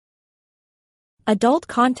Adult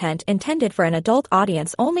content intended for an adult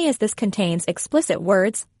audience only, as this contains explicit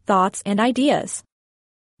words, thoughts, and ideas.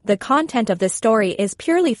 The content of this story is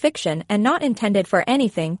purely fiction and not intended for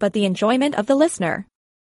anything but the enjoyment of the listener.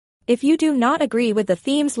 If you do not agree with the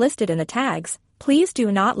themes listed in the tags, please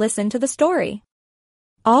do not listen to the story.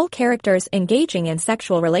 All characters engaging in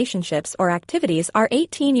sexual relationships or activities are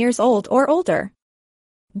 18 years old or older.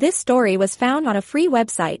 This story was found on a free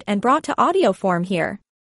website and brought to audio form here.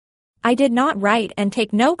 I did not write and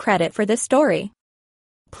take no credit for this story.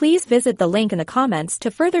 Please visit the link in the comments to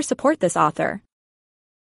further support this author.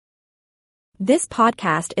 This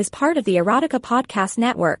podcast is part of the Erotica Podcast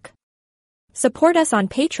Network. Support us on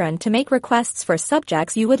Patreon to make requests for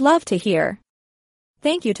subjects you would love to hear.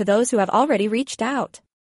 Thank you to those who have already reached out.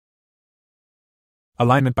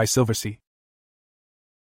 Alignment by Silversea.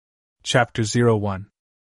 Chapter 01.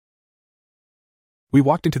 We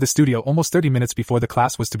walked into the studio almost 30 minutes before the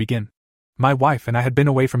class was to begin. My wife and I had been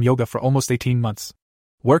away from yoga for almost 18 months.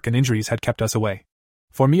 Work and injuries had kept us away.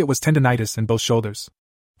 For me, it was tendinitis in both shoulders.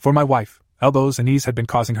 For my wife, elbows and knees had been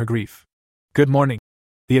causing her grief. Good morning.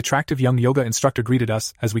 The attractive young yoga instructor greeted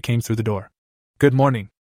us as we came through the door. Good morning.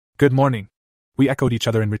 Good morning. We echoed each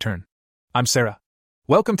other in return. I'm Sarah.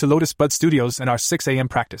 Welcome to Lotus Bud Studios and our 6 a.m.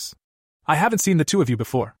 practice. I haven't seen the two of you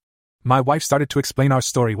before. My wife started to explain our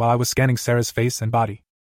story while I was scanning Sarah's face and body.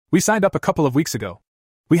 We signed up a couple of weeks ago.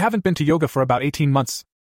 We haven't been to yoga for about 18 months.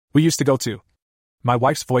 We used to go to. My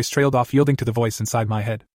wife's voice trailed off, yielding to the voice inside my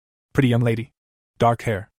head. Pretty young lady. Dark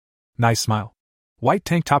hair. Nice smile. White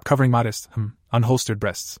tank top covering modest, unholstered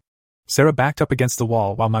breasts. Sarah backed up against the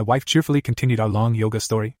wall while my wife cheerfully continued our long yoga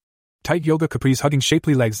story. Tight yoga capris hugging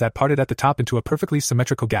shapely legs that parted at the top into a perfectly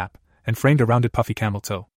symmetrical gap and framed a rounded puffy camel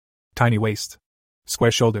toe. Tiny waist.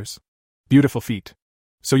 Square shoulders. Beautiful feet.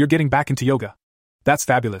 So you're getting back into yoga. That's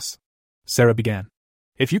fabulous. Sarah began.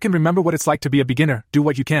 If you can remember what it's like to be a beginner, do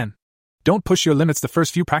what you can. Don't push your limits the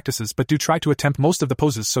first few practices, but do try to attempt most of the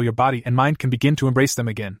poses so your body and mind can begin to embrace them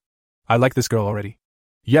again. I like this girl already.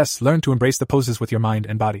 Yes, learn to embrace the poses with your mind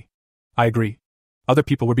and body. I agree. Other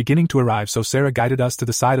people were beginning to arrive, so Sarah guided us to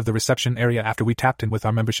the side of the reception area after we tapped in with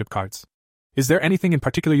our membership cards. Is there anything in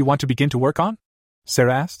particular you want to begin to work on?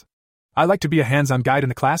 Sarah asked. I like to be a hands-on guide in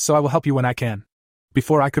the class, so I will help you when I can.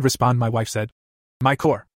 Before I could respond, my wife said, My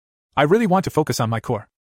core. I really want to focus on my core.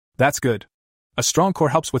 That's good. A strong core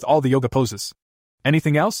helps with all the yoga poses.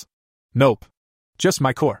 Anything else? Nope. Just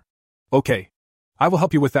my core. Okay. I will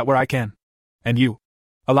help you with that where I can. And you?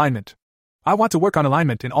 Alignment. I want to work on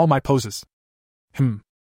alignment in all my poses.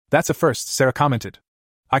 That's a first, Sarah commented.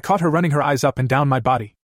 I caught her running her eyes up and down my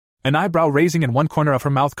body. An eyebrow raising and one corner of her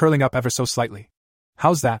mouth curling up ever so slightly.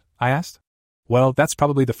 How's that? I asked. Well, that's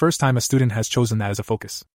probably the first time a student has chosen that as a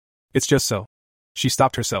focus. It's just so. She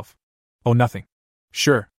stopped herself. Oh, nothing.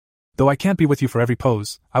 Sure. Though I can't be with you for every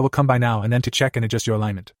pose, I will come by now and then to check and adjust your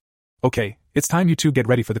alignment. Okay, it's time you two get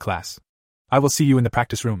ready for the class. I will see you in the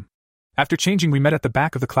practice room. After changing, we met at the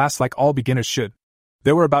back of the class like all beginners should.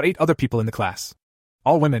 There were about 8 other people in the class.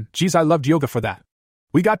 All women. Geez, I loved yoga for that.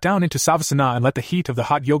 We got down into Savasana and let the heat of the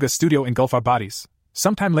hot yoga studio engulf our bodies.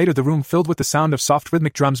 Sometime later, the room filled with the sound of soft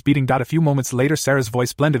rhythmic drums beating. A few moments later, Sarah's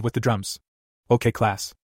voice blended with the drums. Okay,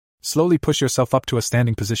 class. Slowly push yourself up to a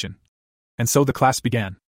standing position. And so the class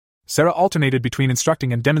began. Sarah alternated between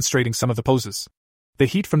instructing and demonstrating some of the poses. The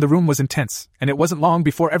heat from the room was intense, and it wasn't long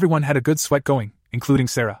before everyone had a good sweat going, including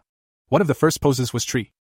Sarah. One of the first poses was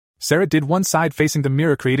tree. Sarah did one side facing the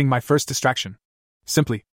mirror, creating my first distraction.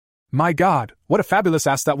 Simply, my God, what a fabulous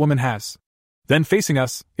ass that woman has. Then facing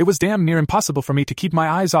us, it was damn near impossible for me to keep my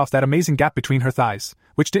eyes off that amazing gap between her thighs,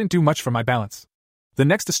 which didn't do much for my balance. The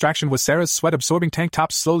next distraction was Sarah's sweat-absorbing tank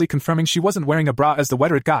top, slowly confirming she wasn't wearing a bra as the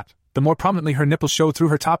wetter it got. The more prominently her nipples showed through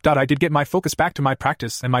her top. I did get my focus back to my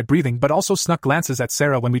practice and my breathing, but also snuck glances at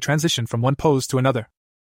Sarah when we transitioned from one pose to another.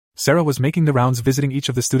 Sarah was making the rounds, visiting each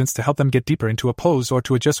of the students to help them get deeper into a pose or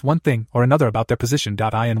to adjust one thing or another about their position.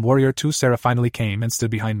 I and Warrior 2 Sarah finally came and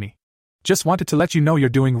stood behind me. Just wanted to let you know you're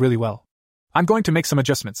doing really well. I'm going to make some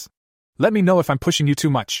adjustments. Let me know if I'm pushing you too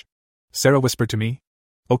much. Sarah whispered to me.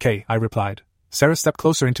 Okay, I replied. Sarah stepped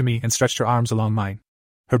closer into me and stretched her arms along mine.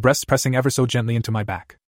 Her breasts pressing ever so gently into my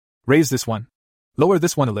back. Raise this one. Lower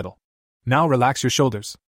this one a little. Now relax your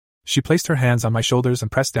shoulders. She placed her hands on my shoulders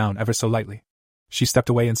and pressed down ever so lightly. She stepped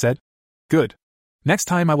away and said, Good. Next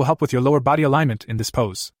time I will help with your lower body alignment in this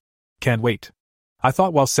pose. Can't wait. I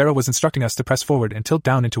thought while Sarah was instructing us to press forward and tilt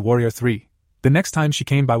down into Warrior 3. The next time she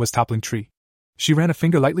came by was toppling tree. She ran a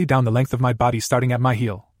finger lightly down the length of my body, starting at my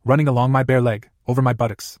heel, running along my bare leg, over my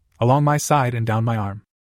buttocks, along my side and down my arm.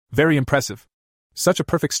 Very impressive. Such a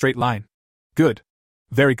perfect straight line. Good.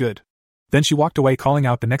 Very good. Then she walked away, calling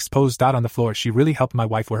out the next pose. On the floor, she really helped my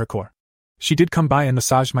wife wear her core. She did come by and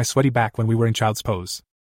massage my sweaty back when we were in child's pose.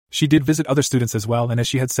 She did visit other students as well, and as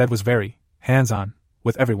she had said, was very hands-on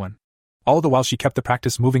with everyone. All the while she kept the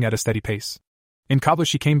practice moving at a steady pace. In cobbler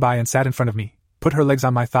she came by and sat in front of me, put her legs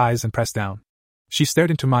on my thighs and pressed down. She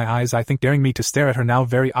stared into my eyes, I think daring me to stare at her now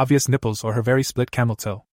very obvious nipples or her very split camel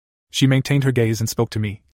toe. She maintained her gaze and spoke to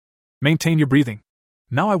me. Maintain your breathing.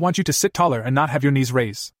 Now I want you to sit taller and not have your knees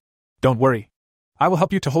raised. Don't worry. I will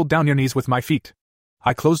help you to hold down your knees with my feet.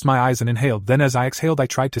 I closed my eyes and inhaled, then as I exhaled I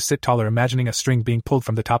tried to sit taller, imagining a string being pulled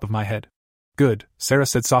from the top of my head. Good, Sarah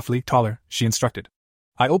said softly. Taller, she instructed.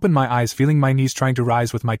 I opened my eyes, feeling my knees trying to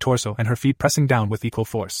rise with my torso and her feet pressing down with equal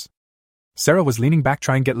force. Sarah was leaning back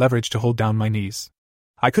trying to get leverage to hold down my knees.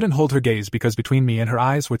 I couldn't hold her gaze because between me and her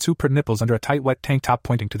eyes were two pert nipples under a tight wet tank top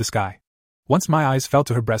pointing to the sky. Once my eyes fell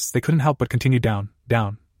to her breasts, they couldn't help but continue down,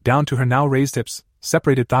 down, down to her now raised hips,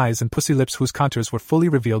 separated thighs and pussy lips whose contours were fully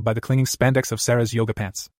revealed by the clinging spandex of Sarah's yoga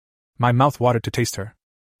pants. My mouth watered to taste her.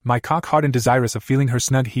 My cock hardened, desirous of feeling her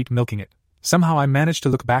snug heat milking it. Somehow I managed to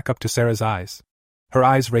look back up to Sarah's eyes. Her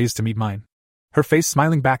eyes raised to meet mine. Her face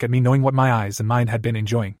smiling back at me, knowing what my eyes and mine had been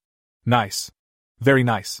enjoying. Nice. Very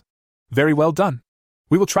nice. Very well done.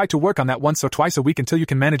 We will try to work on that once or twice a week until you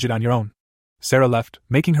can manage it on your own. Sarah left,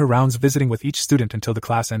 making her rounds visiting with each student until the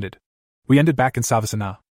class ended. We ended back in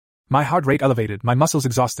Savasana. My heart rate elevated, my muscles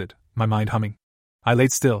exhausted, my mind humming. I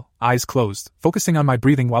laid still, eyes closed, focusing on my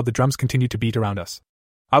breathing while the drums continued to beat around us.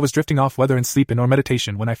 I was drifting off, whether in sleep or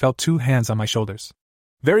meditation, when I felt two hands on my shoulders.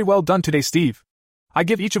 Very well done today, Steve. I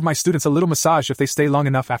give each of my students a little massage if they stay long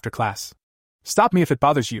enough after class. Stop me if it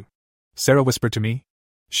bothers you, Sarah whispered to me.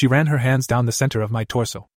 She ran her hands down the center of my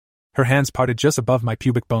torso. Her hands parted just above my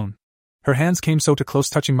pubic bone. Her hands came so close,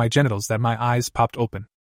 touching my genitals, that my eyes popped open.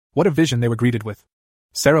 What a vision they were greeted with.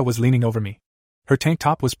 Sarah was leaning over me. Her tank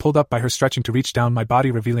top was pulled up by her stretching to reach down my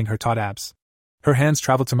body, revealing her taut abs. Her hands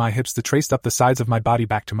traveled to my hips, that traced up the sides of my body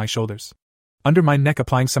back to my shoulders. Under my neck,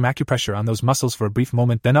 applying some acupressure on those muscles for a brief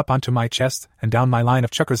moment, then up onto my chest and down my line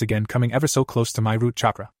of chakras again, coming ever so close to my root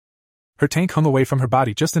chakra. Her tank hung away from her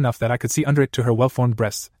body just enough that I could see under it to her well-formed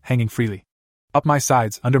breasts, hanging freely. Up my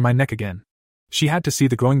sides, under my neck again. She had to see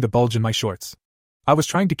the bulge in my shorts. I was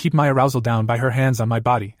trying to keep my arousal down by her hands on my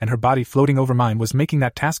body, and her body floating over mine was making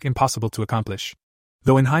that task impossible to accomplish.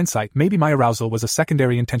 Though in hindsight, maybe my arousal was a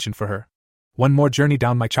secondary intention for her. One more journey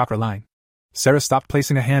down my chakra line. Sarah stopped,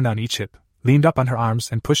 placing a hand on each hip, leaned up on her arms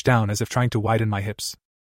and pushed down as if trying to widen my hips.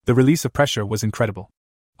 The release of pressure was incredible.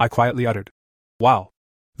 I quietly uttered, "Wow."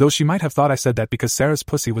 Though she might have thought I said that because Sarah's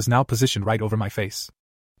pussy was now positioned right over my face.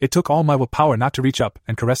 It took all my willpower not to reach up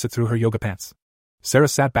and caress it through her yoga pants. Sarah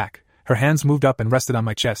sat back, her hands moved up and rested on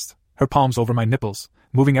my chest, her palms over my nipples,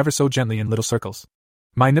 moving ever so gently in little circles.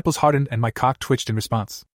 My nipples hardened and my cock twitched in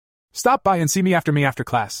response. "Stop by and see me after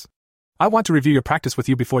class. I want to review your practice with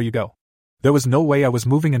you before you go." There was no way I was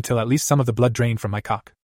moving until at least some of the blood drained from my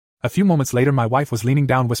cock. A few moments later, my wife was leaning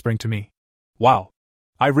down, whispering to me, "Wow.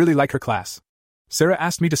 I really like her class. Sarah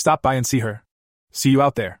asked me to stop by and see her. See you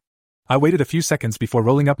out there." I waited a few seconds before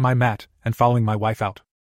rolling up my mat and following my wife out.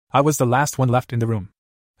 I was the last one left in the room.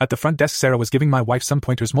 At the front desk, Sarah was giving my wife some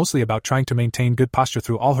pointers, mostly about trying to maintain good posture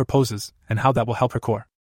through all her poses and how that will help her core.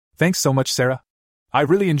 "Thanks so much, Sarah. I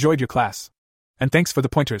really enjoyed your class. And thanks for the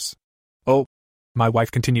pointers. Oh," my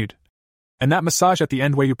wife continued. "And that massage at the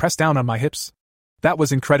end where you pressed down on my hips? That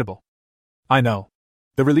was incredible." "I know.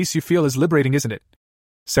 The release you feel is liberating, isn't it?"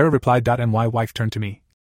 Sarah replied. And my wife turned to me.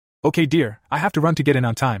 "Okay, dear, I have to run to get in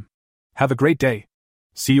on time. Have a great day.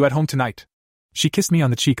 See you at home tonight." She kissed me on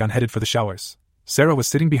the cheek and headed for the showers. Sarah was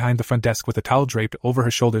sitting behind the front desk with a towel draped over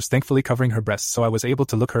her shoulders, thankfully covering her breasts so I was able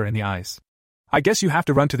to look her in the eyes. "I guess you have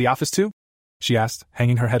to run to the office too?" she asked,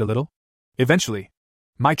 hanging her head a little. "Eventually.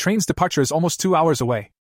 My train's departure is almost 2 hours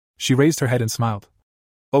away." She raised her head and smiled.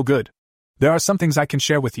 "Oh good. There are some things I can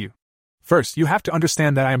share with you. First, you have to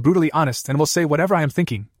understand that I am brutally honest and will say whatever I am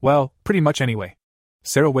thinking, well, pretty much anyway."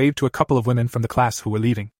 Sarah waved to a couple of women from the class who were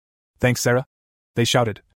leaving. "Thanks, Sarah," they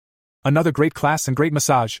shouted. "Another great class and great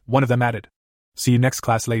massage," one of them added. "See you next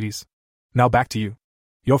class, ladies. Now back to you.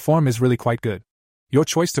 Your form is really quite good. Your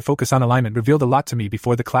choice to focus on alignment revealed a lot to me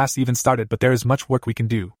before the class even started, but there is much work we can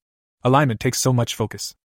do. Alignment takes so much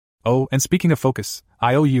focus. Oh, and speaking of focus,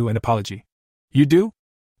 I owe you an apology." "You do?"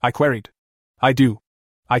 I queried. "I do.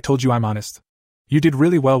 I told you I'm honest. You did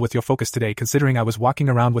really well with your focus today, considering I was walking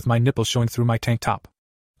around with my nipples showing through my tank top.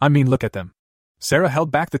 I mean, look at them." Sarah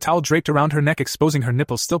held back the towel draped around her neck, exposing her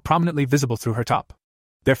nipples still prominently visible through her top.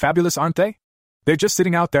 "They're fabulous, aren't they? They're just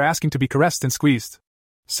sitting out there asking to be caressed and squeezed."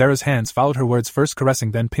 Sarah's hands followed her words, first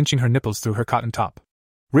caressing then pinching her nipples through her cotton top.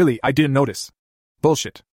 "Really, I didn't notice."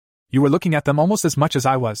 "Bullshit. You were looking at them almost as much as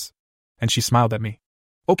I was. And she smiled at me.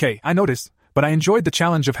 Okay, I noticed, but I enjoyed the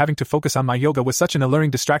challenge of having to focus on my yoga with such an alluring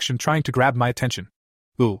distraction trying to grab my attention.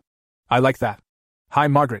 Ooh. I like that. Hi,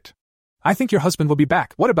 Margaret. I think your husband will be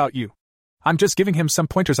back. What about you? I'm just giving him some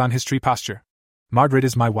pointers on his tree posture. Margaret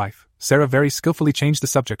is my wife. Sarah very skillfully changed the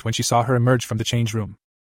subject when she saw her emerge from the change room.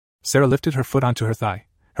 Sarah lifted her foot onto her thigh,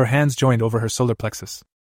 her hands joined over her solar plexus.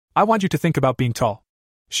 I want you to think about being tall.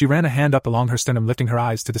 She ran a hand up along her sternum, lifting her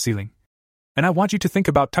eyes to the ceiling. And I want you to think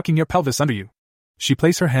about tucking your pelvis under you. She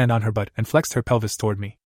placed her hand on her butt and flexed her pelvis toward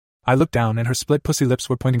me. I looked down and her split pussy lips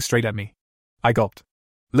were pointing straight at me. I gulped.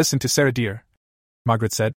 Listen to Sarah, dear,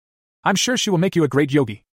 Margaret said. I'm sure she will make you a great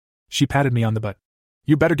yogi. She patted me on the butt.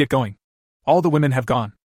 You better get going. All the women have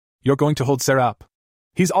gone. You're going to hold Sarah up.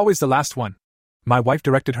 He's always the last one. My wife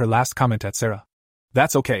directed her last comment at Sarah.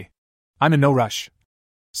 That's okay. I'm in no rush.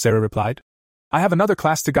 Sarah replied. I have another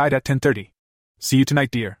class to guide at 10:30. See you tonight,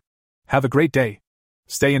 dear. Have a great day.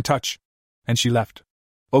 Stay in touch. And she left.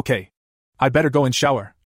 Okay. I'd better go and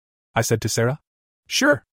shower, I said to Sarah.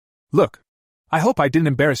 Sure. Look. I hope I didn't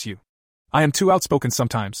embarrass you. I am too outspoken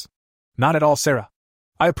sometimes. Not at all, Sarah.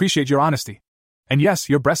 I appreciate your honesty. And yes,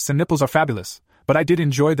 your breasts and nipples are fabulous, but I did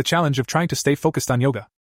enjoy the challenge of trying to stay focused on yoga.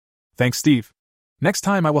 Thanks, Steve. Next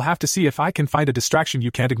time I will have to see if I can find a distraction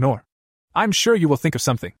you can't ignore. I'm sure you will think of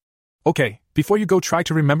something. Okay, before you go, try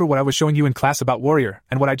to remember what I was showing you in class about warrior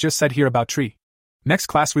and what I just said here about tree. Next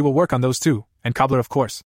class we will work on those too, and cobbler of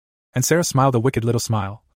course. And Sarah smiled a wicked little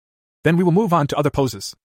smile. Then we will move on to other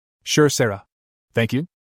poses. Sure, Sarah. Thank you.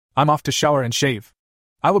 I'm off to shower and shave.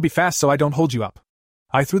 I will be fast so I don't hold you up.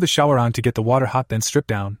 I threw the shower on to get the water hot, then stripped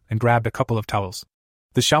down and grabbed a couple of towels.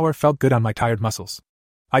 The shower felt good on my tired muscles.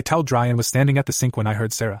 I toweled dry and was standing at the sink when I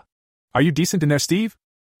heard Sarah. Are you decent in there, Steve?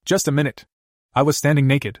 Just a minute. I was standing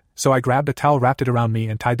naked, so I grabbed a towel, wrapped it around me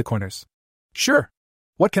and tied the corners. Sure.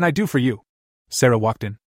 What can I do for you? Sarah walked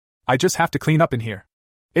in. I just have to clean up in here.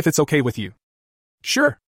 If it's okay with you.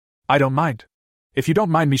 Sure. I don't mind. If you don't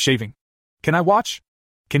mind me shaving. Can I watch?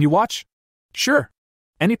 Can you watch? Sure.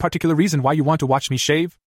 Any particular reason why you want to watch me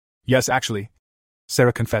shave? Yes, actually.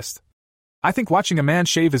 Sarah confessed. I think watching a man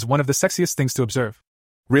shave is one of the sexiest things to observe.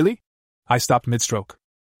 Really? I stopped mid-stroke.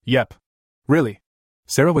 Yep. Really?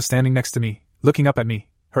 Sarah was standing next to me, looking up at me,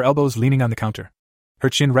 her elbows leaning on the counter, her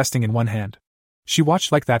chin resting in one hand. She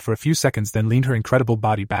watched like that for a few seconds, then leaned her incredible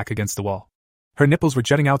body back against the wall. Her nipples were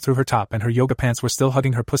jutting out through her top and her yoga pants were still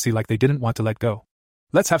hugging her pussy like they didn't want to let go.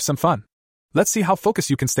 Let's have some fun. Let's see how focused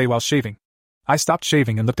you can stay while shaving. I stopped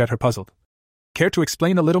shaving and looked at her puzzled. Care to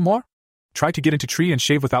explain a little more? Try to get into tree and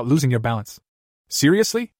shave without losing your balance.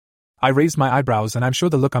 Seriously? I raised my eyebrows and I'm sure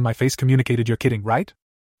the look on my face communicated you're kidding, right?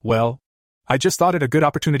 Well, I just thought it a good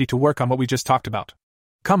opportunity to work on what we just talked about.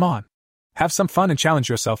 Come on. Have some fun and challenge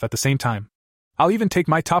yourself at the same time. I'll even take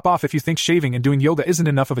my top off if you think shaving and doing yoga isn't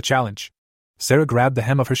enough of a challenge. Sarah grabbed the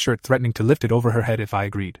hem of her shirt, threatening to lift it over her head if I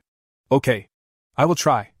agreed. Okay. I will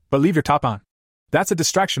try, but leave your top on. That's a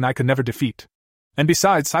distraction I could never defeat. And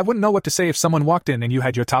besides, I wouldn't know what to say if someone walked in and you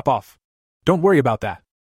had your top off. Don't worry about that.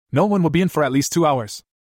 No one will be in for at least 2 hours.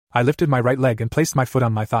 I lifted my right leg and placed my foot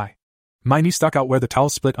on my thigh. My knee stuck out where the towel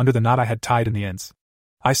split under the knot I had tied in the ends.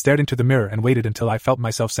 I stared into the mirror and waited until I felt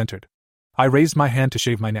myself centered. I raised my hand to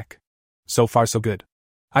shave my neck. So far so good.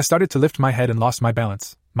 I started to lift my head and lost my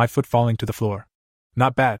balance, my foot falling to the floor.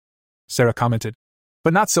 Not bad, Sarah commented.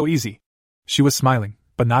 But not so easy. She was smiling,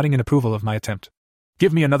 but nodding in approval of my attempt.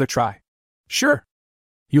 Give me another try. Sure.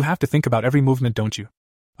 You have to think about every movement, don't you?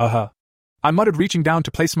 Uh-huh. I muttered, reaching down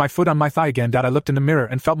to place my foot on my thigh again. I looked in the mirror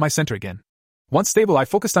and felt my center again. Once stable, I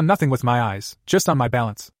focused on nothing with my eyes, just on my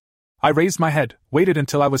balance. I raised my head, waited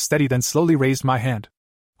until I was steady, then slowly raised my hand.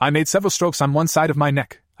 I made several strokes on one side of my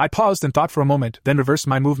neck. I paused and thought for a moment, then reversed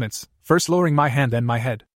my movements, first lowering my hand, then my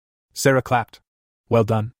head. Sarah clapped. Well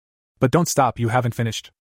done. But don't stop, you haven't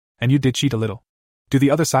finished. And you did cheat a little. Do the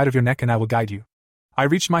other side of your neck and I will guide you. I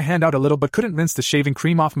reached my hand out a little but couldn't rinse the shaving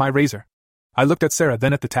cream off my razor. I looked at Sarah,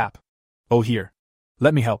 then at the tap. Oh, here.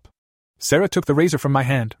 Let me help. Sarah took the razor from my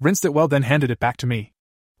hand, rinsed it well, then handed it back to me.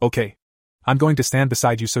 Okay. I'm going to stand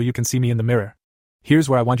beside you so you can see me in the mirror. Here's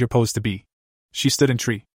where I want your pose to be. She stood in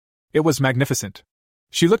tree. It was magnificent.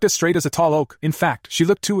 She looked as straight as a tall oak. In fact, she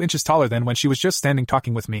looked 2 inches taller than when she was just standing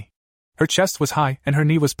talking with me. Her chest was high and her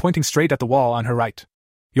knee was pointing straight at the wall on her right.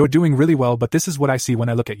 You're doing really well, but this is what I see when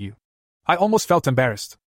I look at you. I almost felt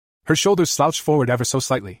embarrassed. Her shoulders slouched forward ever so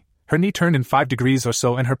slightly. Her knee turned in 5 degrees or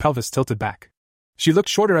so and her pelvis tilted back. She looked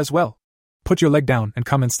shorter as well. Put your leg down and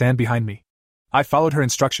come and stand behind me. I followed her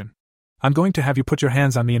instruction. I'm going to have you put your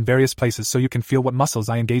hands on me in various places so you can feel what muscles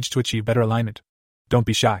I engage to achieve better alignment. Don't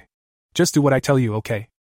be shy. Just do what I tell you, okay?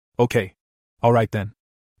 Okay. All right then.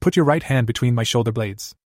 Put your right hand between my shoulder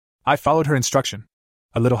blades. I followed her instruction.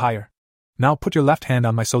 A little higher. Now put your left hand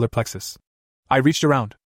on my solar plexus. I reached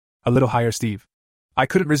around. A little higher, Steve. I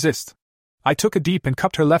couldn't resist. I took a deep and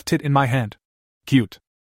cupped her left tit in my hand. Cute.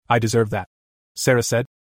 I deserve that, Sarah said.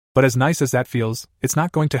 But as nice as that feels, it's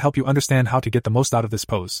not going to help you understand how to get the most out of this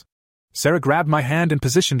pose. Sarah grabbed my hand and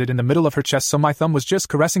positioned it in the middle of her chest so my thumb was just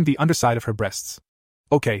caressing the underside of her breasts.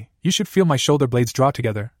 Okay, you should feel my shoulder blades draw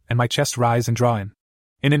together, and my chest rise and draw in.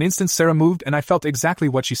 In an instant Sarah moved and I felt exactly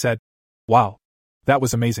what she said. Wow. That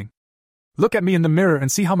was amazing. Look at me in the mirror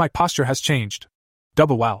and see how my posture has changed.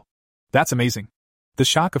 Double wow. That's amazing. The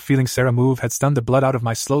shock of feeling Sarah move had stunned the blood out of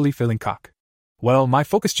my slowly filling cock. Well, my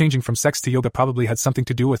focus changing from sex to yoga probably had something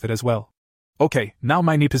to do with it as well. Okay, now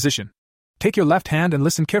my knee position. Take your left hand and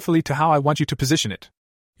listen carefully to how I want you to position it.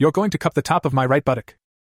 You're going to cup the top of my right buttock.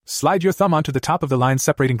 Slide your thumb onto the top of the line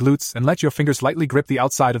separating glutes and let your fingers lightly grip the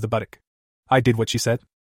outside of the buttock. I did what she said.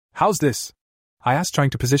 How's this? I asked, trying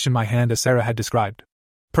to position my hand as Sarah had described.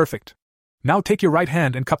 Perfect. Now take your right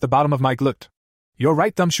hand and cup the bottom of my glute. Your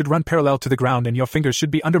right thumb should run parallel to the ground and your fingers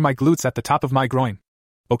should be under my glutes at the top of my groin.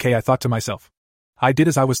 Okay, I thought to myself. I did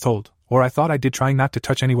as I was told, or I thought I did, trying not to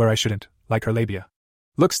touch anywhere I shouldn't, like her labia.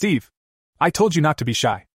 Look, Steve. I told you not to be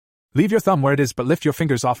shy. Leave your thumb where it is but lift your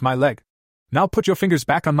fingers off my leg. Now put your fingers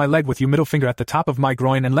back on my leg with your middle finger at the top of my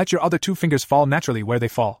groin and let your other two fingers fall naturally where they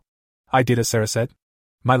fall. I did as Sarah said.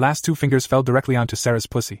 My last two fingers fell directly onto Sarah's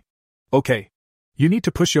pussy. Okay. You need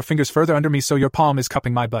to push your fingers further under me so your palm is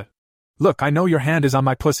cupping my butt. Look, I know your hand is on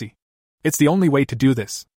my pussy. It's the only way to do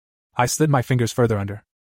this. I slid my fingers further under.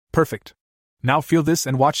 Perfect. Now feel this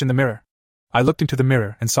and watch in the mirror. I looked into the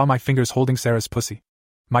mirror and saw my fingers holding Sarah's pussy.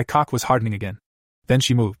 My cock was hardening again. Then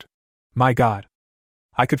she moved. My God.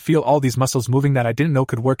 I could feel all these muscles moving that I didn't know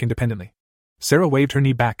could work independently. Sarah waved her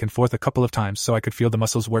knee back and forth a couple of times so I could feel the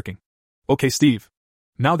muscles working. Okay, Steve.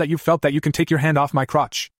 Now that you've felt that, you can take your hand off my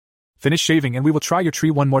crotch. Finish shaving and we will try your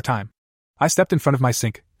tree one more time. I stepped in front of my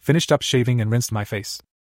sink, finished up shaving and rinsed my face.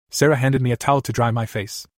 Sarah handed me a towel to dry my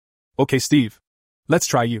face. Okay, Steve. Let's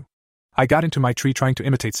try you. I got into my tree trying to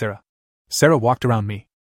imitate Sarah. Sarah walked around me.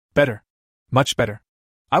 Better. Much better.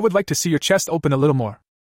 I would like to see your chest open a little more.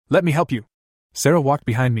 Let me help you. Sarah walked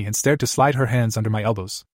behind me and stared to slide her hands under my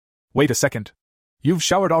elbows. Wait a second. You've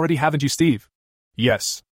showered already, haven't you, Steve?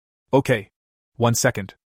 Yes. Okay. 1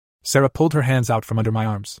 second. Sarah pulled her hands out from under my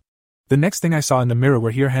arms. The next thing I saw in the mirror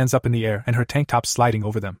were her hands up in the air and her tank top sliding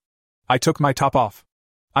over them. I took my top off.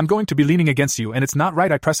 I'm going to be leaning against you and it's not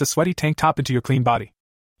right I press a sweaty tank top into your clean body,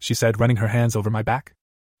 she said, running her hands over my back.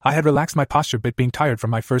 I had relaxed my posture a bit, being tired from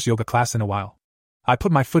my first yoga class in a while. I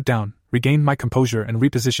put my foot down, regained my composure and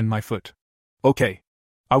repositioned my foot. Okay.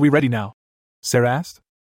 Are we ready now? Sarah asked.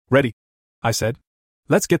 Ready, I said.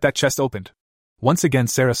 Let's get that chest opened. Once again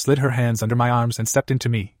Sarah slid her hands under my arms and stepped into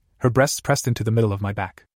me, her breasts pressed into the middle of my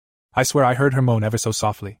back. I swear I heard her moan ever so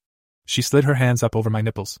softly. She slid her hands up over my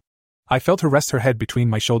nipples. I felt her rest her head between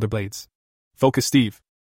my shoulder blades. Focus, Steve.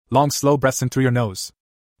 Long, slow breaths in through your nose.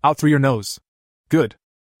 Out through your nose. Good.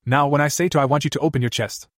 Now when I say to, I want you to open your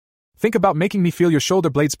chest. Think about making me feel your shoulder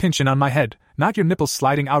blades pinch in on my head, not your nipples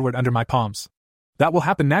sliding outward under my palms. That will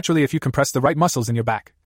happen naturally if you compress the right muscles in your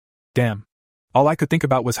back. Damn. All I could think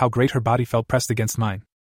about was how great her body felt pressed against mine.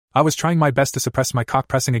 I was trying my best to suppress my cock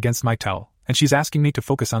pressing against my towel, and she's asking me to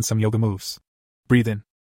focus on some yoga moves. Breathe in.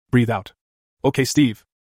 Breathe out. Okay, Steve.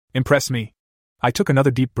 Impress me. I took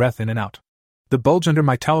another deep breath in and out. The bulge under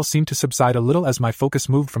my towel seemed to subside a little as my focus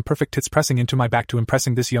moved from perfect tits pressing into my back to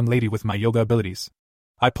impressing this young lady with my yoga abilities.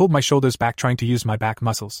 I pulled my shoulders back trying to use my back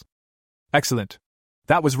muscles. Excellent.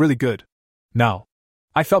 That was really good. Now.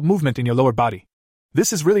 I felt movement in your lower body.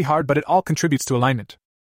 This is really hard, but it all contributes to alignment.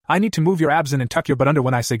 I need to move your abs in and tuck your butt under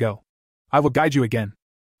when I say go. I will guide you again.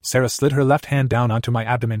 Sarah slid her left hand down onto my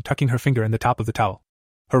abdomen, tucking her finger in the top of the towel.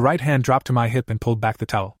 Her right hand dropped to my hip and pulled back the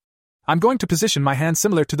towel. I'm going to position my hand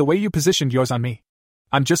similar to the way you positioned yours on me.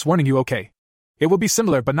 I'm just warning you, okay? It will be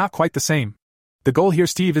similar but not quite the same. The goal here,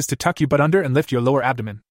 Steve, is to tuck you butt under and lift your lower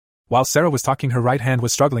abdomen. While Sarah was talking, her right hand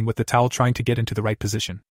was struggling with the towel, trying to get into the right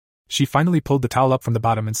position. She finally pulled the towel up from the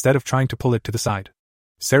bottom instead of trying to pull it to the side.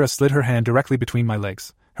 Sarah slid her hand directly between my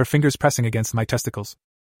legs, her fingers pressing against my testicles.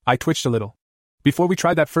 I twitched a little. Before we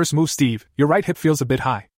try that first move, Steve, your right hip feels a bit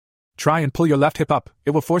high. Try and pull your left hip up,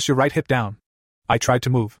 it will force your right hip down. I tried to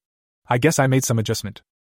move. I guess I made some adjustment.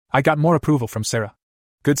 I got more approval from Sarah.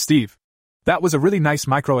 Good, Steve. That was a really nice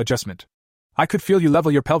micro adjustment. I could feel you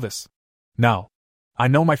level your pelvis. Now. I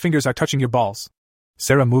know my fingers are touching your balls.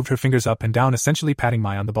 Sarah moved her fingers up and down, essentially patting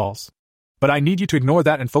on the balls. But I need you to ignore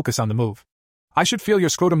that and focus on the move. I should feel your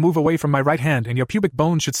scrotum move away from my right hand and your pubic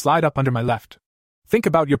bone should slide up under my left. Think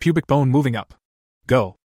about your pubic bone moving up.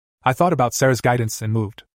 Go. I thought about Sarah's guidance and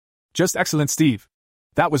moved. Just excellent, Steve.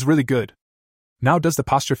 That was really good. Now does the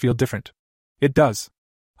posture feel different? It does.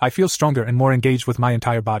 I feel stronger and more engaged with my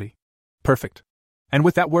entire body. Perfect. And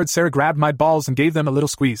with that word, Sarah grabbed my balls and gave them a little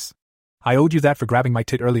squeeze. I owed you that for grabbing my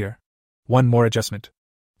tit earlier. One more adjustment.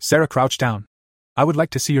 Sarah crouched down. I would like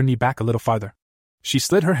to see your knee back a little farther. She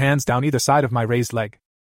slid her hands down either side of my raised leg.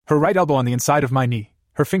 Her right elbow on the inside of my knee,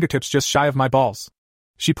 her fingertips just shy of my balls.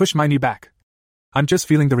 She pushed my knee back. I'm just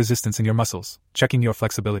feeling the resistance in your muscles, checking your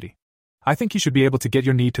flexibility. I think you should be able to get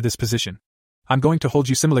your knee to this position. I'm going to hold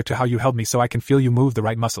you similar to how you held me so I can feel you move the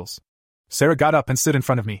right muscles. Sarah got up and stood in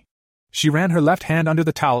front of me. She ran her left hand under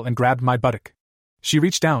the towel and grabbed my buttock. She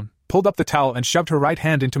reached down, pulled up the towel and shoved her right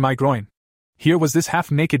hand into my groin. Here was this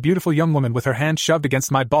half-naked beautiful young woman with her hand shoved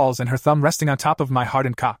against my balls and her thumb resting on top of my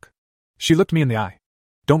hardened cock. She looked me in the eye.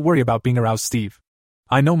 Don't worry about being aroused, Steve.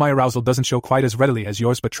 I know my arousal doesn't show quite as readily as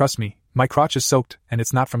yours, but trust me, my crotch is soaked and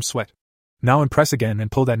it's not from sweat. Now impress again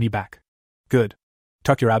and pull that knee back. Good.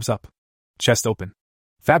 Tuck your abs up. Chest open.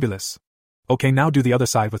 Fabulous. Okay, now do the other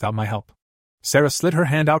side without my help. Sarah slid her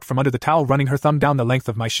hand out from under the towel, running her thumb down the length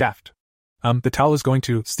of my shaft. The towel is going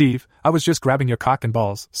to, Steve, I was just grabbing your cock and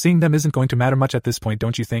balls. Seeing them isn't going to matter much at this point,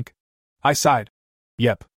 don't you think? I sighed.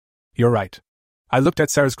 Yep. You're right. I looked at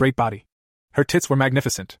Sarah's great body. Her tits were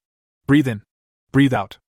magnificent. Breathe in. Breathe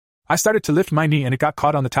out. I started to lift my knee and it got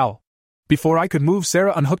caught on the towel. Before I could move,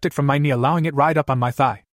 Sarah unhooked it from my knee, allowing it right up on my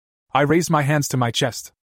thigh. I raised my hands to my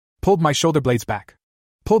chest. Pulled my shoulder blades back.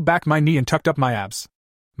 Pulled back my knee and tucked up my abs.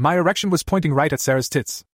 My erection was pointing right at Sarah's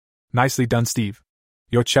tits. Nicely done, Steve.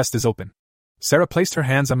 Your chest is open. Sarah placed her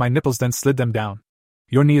hands on my nipples, then slid them down.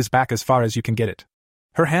 Your knee is back as far as you can get it.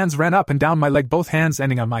 Her hands ran up and down my leg, both hands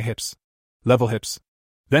ending on my hips. Level hips.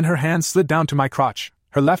 Then her hands slid down to my crotch,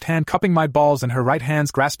 her left hand cupping my balls and her right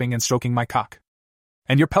hands grasping and stroking my cock.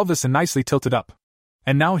 And your pelvis and nicely tilted up.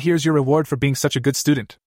 And now here's your reward for being such a good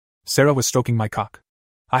student. Sarah was stroking my cock.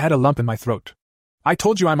 I had a lump in my throat. I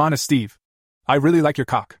told you I'm honest, Steve. I really like your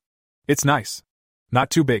cock. It's nice. Not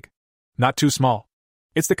too big. Not too small.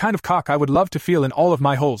 It's the kind of cock I would love to feel in all of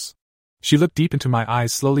my holes. She looked deep into my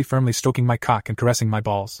eyes, slowly firmly stroking my cock and caressing my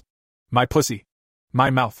balls. My pussy. My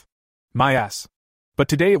mouth. My ass. But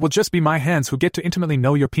today it will just be my hands who get to intimately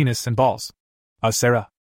know your penis and balls. Sarah.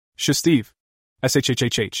 Steve.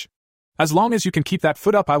 SHHHH. As long as you can keep that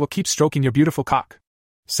foot up, I will keep stroking your beautiful cock.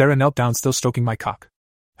 Sarah knelt down, still stroking my cock.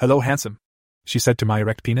 Hello, handsome, she said to my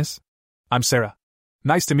erect penis. I'm Sarah.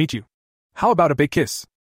 Nice to meet you. How about a big kiss?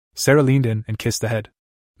 Sarah leaned in and kissed the head.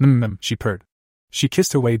 She purred. She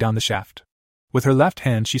kissed her way down the shaft. With her left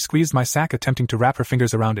hand she squeezed my sack, attempting to wrap her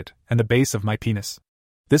fingers around it and the base of my penis.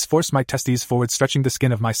 This forced my testes forward, stretching the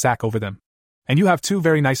skin of my sack over them. And you have two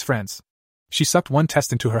very nice friends. She sucked one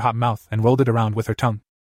test into her hot mouth and rolled it around with her tongue.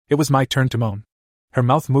 It was my turn to moan. Her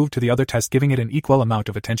mouth moved to the other test, giving it an equal amount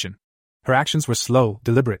of attention. Her actions were slow,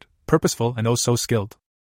 deliberate, purposeful, and oh so skilled.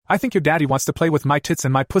 I think your daddy wants to play with my tits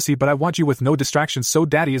and my pussy, but I want you with no distractions, so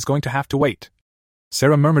daddy is going to have to wait.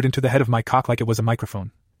 Sarah murmured into the head of my cock like it was a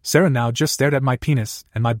microphone. Sarah now just stared at my penis,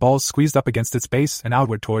 and my balls squeezed up against its base and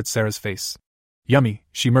outward towards Sarah's face. Yummy,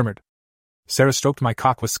 she murmured. Sarah stroked my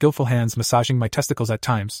cock with skillful hands, massaging my testicles at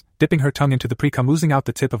times, dipping her tongue into the pre-cum, oozing out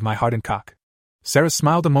the tip of my hardened cock. Sarah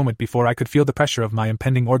smiled a moment before I could feel the pressure of my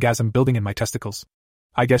impending orgasm building in my testicles.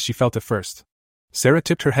 I guess she felt it first. Sarah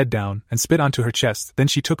tipped her head down and spit onto her chest, then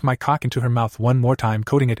she took my cock into her mouth one more time,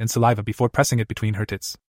 coating it in saliva before pressing it between her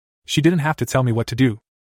tits. She didn't have to tell me what to do.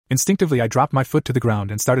 Instinctively I dropped my foot to the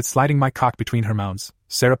ground and started sliding my cock between her mounds,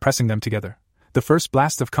 Sarah pressing them together. The first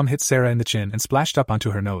blast of cum hit Sarah in the chin and splashed up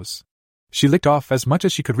onto her nose. She licked off as much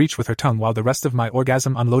as she could reach with her tongue, while the rest of my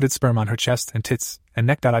orgasm unloaded sperm on her chest and tits and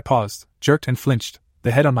neck. I paused, jerked and flinched,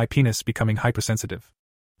 the head on my penis becoming hypersensitive.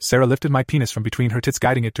 Sarah lifted my penis from between her tits,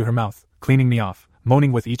 guiding it to her mouth, cleaning me off,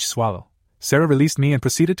 moaning with each swallow. Sarah released me and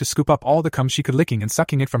proceeded to scoop up all the cum she could, licking and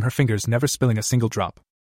sucking it from her fingers, never spilling a single drop.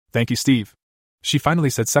 Thank you, Steve, she finally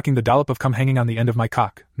said, sucking the dollop of cum hanging on the end of my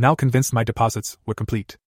cock, now convinced my deposits were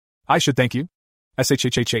complete. I should thank you?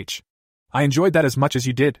 SHHHH. I enjoyed that as much as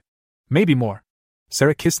you did. Maybe more.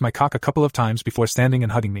 Sarah kissed my cock a couple of times before standing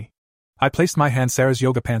and hugging me. I placed my hand Sarah's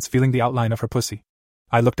yoga pants, feeling the outline of her pussy.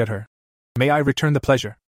 I looked at her. May I return the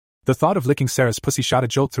pleasure? The thought of licking Sarah's pussy shot a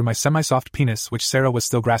jolt through my semi-soft penis, which Sarah was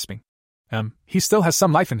still grasping. He still has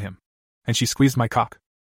some life in him. And she squeezed my cock.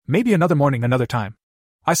 Maybe another morning, another time.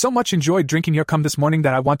 I so much enjoyed drinking your cum this morning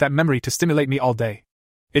that I want that memory to stimulate me all day.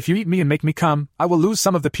 If you eat me and make me cum, I will lose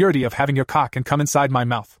some of the purity of having your cock and cum inside my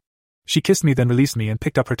mouth. She kissed me, then released me and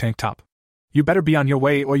picked up her tank top. You better be on your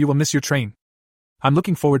way or you will miss your train. I'm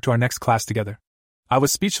looking forward to our next class together. I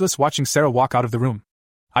was speechless watching Sarah walk out of the room.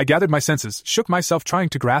 I gathered my senses, shook myself trying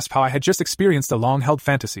to grasp how I had just experienced a long-held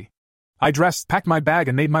fantasy. I dressed, packed my bag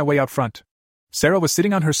and made my way out front. Sarah was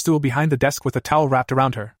sitting on her stool behind the desk with a towel wrapped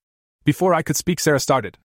around her. Before I could speak, Sarah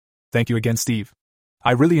started. Thank you again, Steve.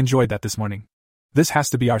 I really enjoyed that this morning. This has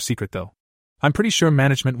to be our secret though. I'm pretty sure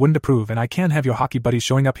management wouldn't approve and I can't have your hockey buddies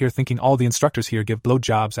showing up here thinking all the instructors here give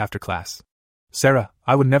blowjobs after class. Sarah,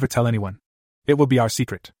 I would never tell anyone. It will be our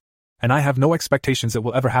secret. And I have no expectations it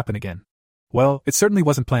will ever happen again. Well, it certainly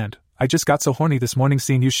wasn't planned. I just got so horny this morning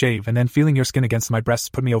seeing you shave and then feeling your skin against my breasts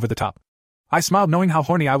put me over the top. I smiled knowing how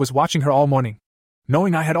horny I was watching her all morning.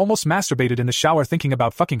 Knowing I had almost masturbated in the shower thinking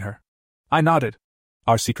about fucking her. I nodded.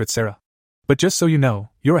 Our secret, Sarah. But just so you know,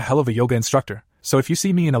 you're a hell of a yoga instructor, so if you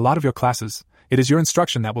see me in a lot of your classes, it is your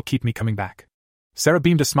instruction that will keep me coming back. Sarah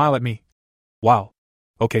beamed a smile at me. Wow.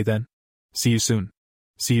 Okay then. See you soon.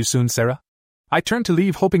 See you soon, Sarah? I turned to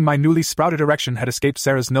leave hoping my newly sprouted erection had escaped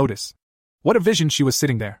Sarah's notice. What a vision she was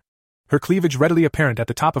sitting there. Her cleavage readily apparent at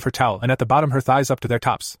the top of her towel and at the bottom her thighs up to their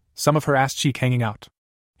tops, some of her ass cheek hanging out.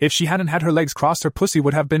 If she hadn't had her legs crossed, her pussy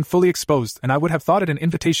would have been fully exposed and I would have thought it an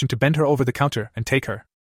invitation to bend her over the counter and take her.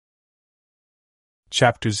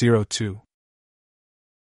 Chapter 02.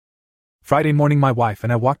 Friday morning my wife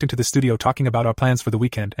and I walked into the studio talking about our plans for the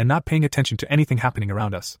weekend and not paying attention to anything happening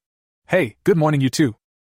around us. Hey, good morning you two.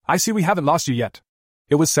 I see we haven't lost you yet.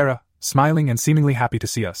 It was Sarah, smiling and seemingly happy to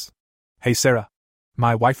see us. Hey Sarah.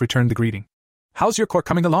 My wife returned the greeting. How's your core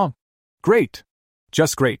coming along? Great.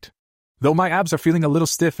 Just great. Though my abs are feeling a little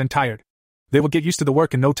stiff and tired. They will get used to the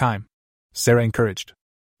work in no time. Sarah encouraged.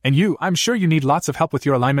 And you, I'm sure you need lots of help with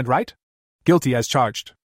your alignment, right? Guilty as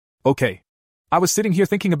charged. Okay. I was sitting here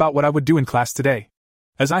thinking about what I would do in class today.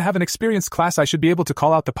 As I have an experienced class, I should be able to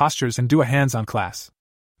call out the postures and do a hands-on class.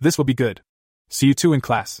 This will be good. See you two in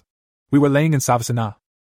class. We were laying in Savasana.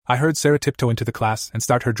 I heard Sarah tiptoe into the class and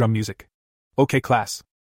start her drum music. Okay class.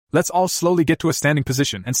 Let's all slowly get to a standing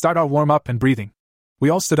position and start our warm-up and breathing. We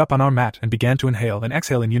all stood up on our mat and began to inhale and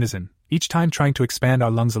exhale in unison, each time trying to expand our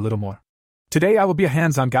lungs a little more. Today I will be a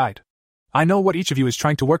hands-on guide. I know what each of you is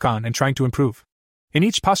trying to work on and trying to improve. In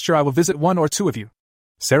each posture I will visit one or two of you.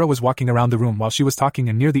 Sarah was walking around the room while she was talking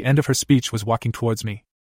and near the end of her speech was walking towards me.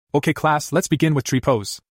 Okay class, let's begin with tree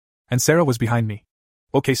pose. And Sarah was behind me.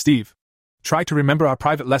 Okay Steve. Try to remember our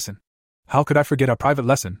private lesson. How could I forget our private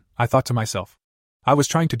lesson, I thought to myself. I was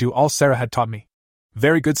trying to do all Sarah had taught me.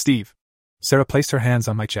 Very good Steve. Sarah placed her hands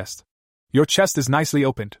on my chest. Your chest is nicely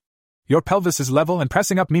opened. Your pelvis is level and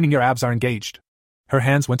pressing up meaning your abs are engaged. Her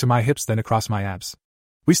hands went to my hips then across my abs.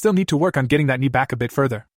 We still need to work on getting that knee back a bit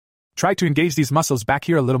further. Try to engage these muscles back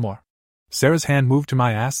here a little more. Sarah's hand moved to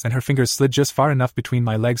my ass and her fingers slid just far enough between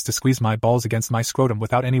my legs to squeeze my balls against my scrotum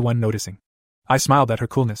without anyone noticing. I smiled at her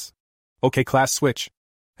coolness. Okay class switch.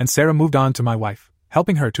 And Sarah moved on to my wife,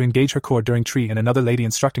 helping her to engage her core during tree and another lady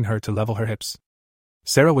instructing her to level her hips.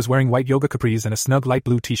 Sarah was wearing white yoga capris and a snug light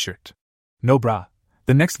blue t-shirt. No bra.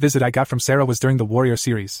 The next visit I got from Sarah was during the Warrior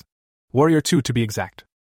series. Warrior 2 to be exact.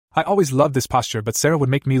 I always loved this posture but Sarah would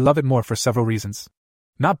make me love it more for several reasons.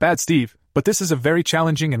 Not bad Steve, but this is a very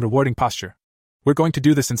challenging and rewarding posture. We're going to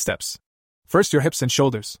do this in steps. First your hips and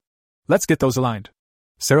shoulders. Let's get those aligned.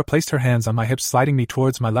 Sarah placed her hands on my hips sliding me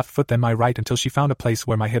towards my left foot then my right until she found a place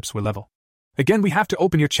where my hips were level. Again we have to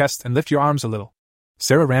open your chest and lift your arms a little.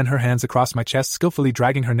 Sarah ran her hands across my chest skillfully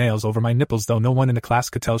dragging her nails over my nipples though no one in the class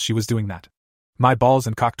could tell she was doing that. My balls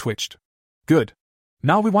and cock twitched. Good.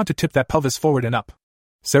 Now we want to tip that pelvis forward and up.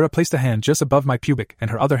 Sarah placed a hand just above my pubic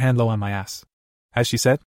and her other hand low on my ass. As she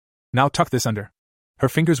said, now tuck this under. Her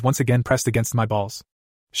fingers once again pressed against my balls.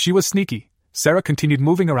 She was sneaky. Sarah continued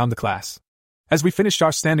moving around the class. As we finished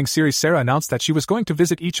our standing series, Sarah announced that she was going to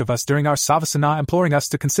visit each of us during our Savasana, imploring us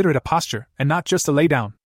to consider it a posture and not just a lay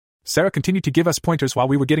down. Sarah continued to give us pointers while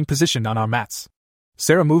we were getting positioned on our mats.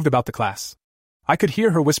 Sarah moved about the class. I could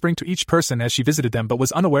hear her whispering to each person as she visited them but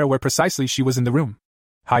was unaware where precisely she was in the room.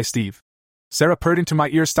 Hi Steve. Sarah purred into my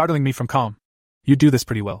ear startling me from calm. You do this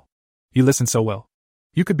pretty well. You listen so well.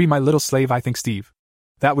 You could be my little slave I think Steve.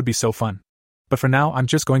 That would be so fun. But for now I'm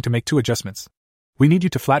just going to make 2 adjustments. We need you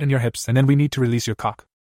to flatten your hips and then we need to release your cock.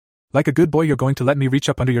 Like a good boy you're going to let me reach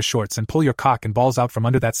up under your shorts and pull your cock and balls out from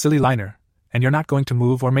under that silly liner, and you're not going to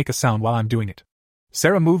move or make a sound while I'm doing it.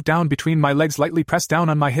 Sarah moved down between my legs, lightly pressed down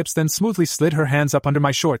on my hips, then smoothly slid her hands up under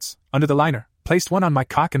my shorts, under the liner, placed one on my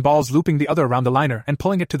cock and balls, looping the other around the liner and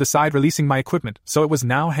pulling it to the side, releasing my equipment so it was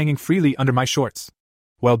now hanging freely under my shorts.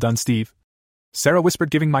 Well done, Steve. Sarah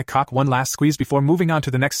whispered, giving my cock one last squeeze before moving on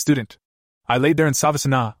to the next student. I laid there in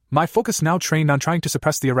Savasana, my focus now trained on trying to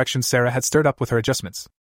suppress the erection Sarah had stirred up with her adjustments.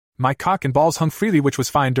 My cock and balls hung freely, which was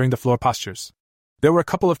fine during the floor postures. There were a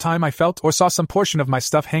couple of times I felt or saw some portion of my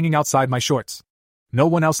stuff hanging outside my shorts. No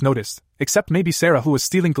one else noticed, except maybe Sarah, who was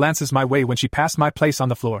stealing glances my way when she passed my place on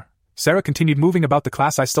the floor. Sarah continued moving about the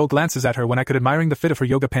class. I stole glances at her when I could, admiring the fit of her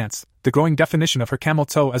yoga pants, the growing definition of her camel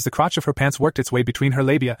toe as the crotch of her pants worked its way between her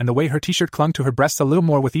labia, and the way her t-shirt clung to her breasts a little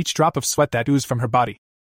more with each drop of sweat that oozed from her body.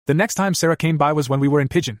 The next time Sarah came by was when we were in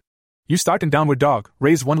pigeon. You start in downward dog,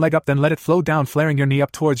 raise one leg up, then let it flow down, flaring your knee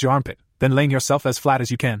up towards your armpit, then laying yourself as flat as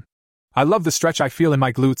you can. I love the stretch I feel in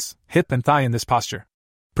my glutes, hip and thigh in this posture.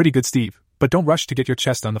 Pretty good, Steve, but don't rush to get your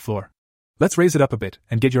chest on the floor. Let's raise it up a bit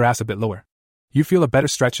and get your ass a bit lower. You feel a better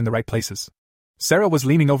stretch in the right places. Sarah was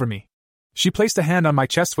leaning over me. She placed a hand on my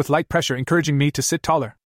chest with light pressure, encouraging me to sit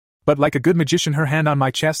taller. But like a good magician, her hand on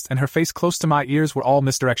my chest and her face close to my ears were all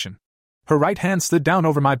misdirection. Her right hand slid down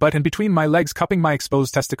over my butt and between my legs, cupping my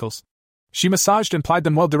exposed testicles. She massaged and plied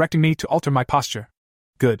them well, directing me to alter my posture.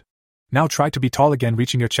 Good. Now try to be tall again,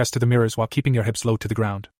 reaching your chest to the mirrors while keeping your hips low to the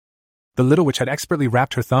ground. The little witch had expertly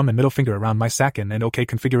wrapped her thumb and middle finger around my sack in an OK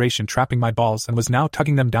configuration, trapping my balls, and was now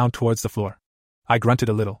tugging them down towards the floor. I grunted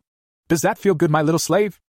a little. Does that feel good, my little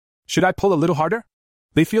slave? Should I pull a little harder?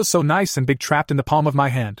 They feel so nice and big, trapped in the palm of my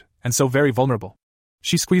hand, and so very vulnerable.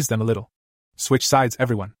 She squeezed them a little. Switch sides,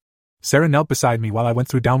 everyone. Sarah knelt beside me while I went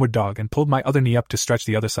through downward dog and pulled my other knee up to stretch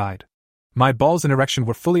the other side. My balls in erection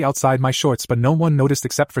were fully outside my shorts, but no one noticed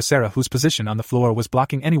except for Sarah, whose position on the floor was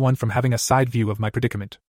blocking anyone from having a side view of my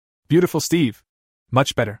predicament. Beautiful, Steve.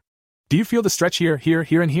 Much better. Do you feel the stretch here,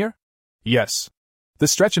 here, and here? Yes. The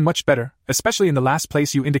stretch and much better, especially in the last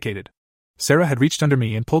place you indicated. Sarah had reached under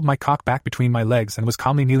me and pulled my cock back between my legs and was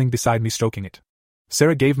calmly kneeling beside me, stroking it.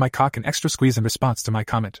 Sarah gave my cock an extra squeeze in response to my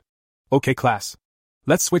comment. Okay, class.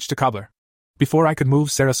 Let's switch to cobbler. Before I could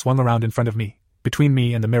move, Sarah swung around in front of me, between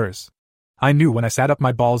me and the mirrors. I knew when I sat up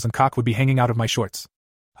my balls and cock would be hanging out of my shorts.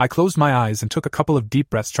 I closed my eyes and took a couple of deep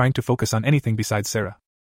breaths, trying to focus on anything besides Sarah.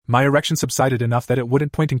 My erection subsided enough that it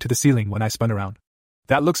wouldn't, pointing to the ceiling when I spun around.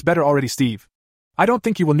 That looks better already, Steve. I don't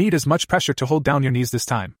think you will need as much pressure to hold down your knees this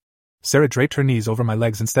time. Sarah draped her knees over my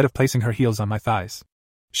legs instead of placing her heels on my thighs.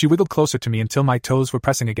 She wiggled closer to me until my toes were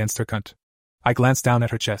pressing against her cunt. I glanced down at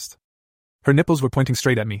her chest. Her nipples were pointing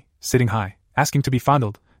straight at me, sitting high, asking to be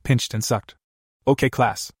fondled, pinched and sucked. Okay,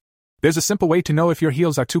 class. There's a simple way to know if your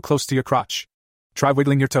heels are too close to your crotch. Try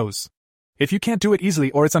wiggling your toes. If you can't do it easily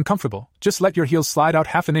or it's uncomfortable, just let your heels slide out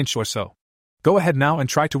half an inch or so. Go ahead now and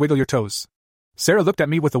try to wiggle your toes. Sarah looked at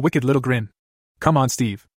me with a wicked little grin. Come on,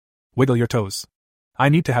 Steve. Wiggle your toes. I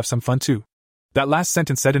need to have some fun too. That last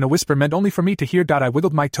sentence, said in a whisper, meant only for me to hear. I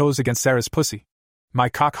wiggled my toes against Sarah's pussy. My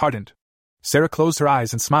cock hardened. Sarah closed her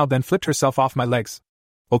eyes and smiled, then flipped herself off my legs.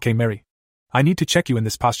 Okay, Mary. I need to check you in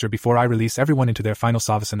this posture before I release everyone into their final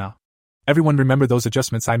Savasana. Everyone remember those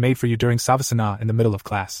adjustments I made for you during Savasana in the middle of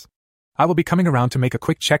class. I will be coming around to make a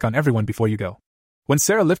quick check on everyone before you go. When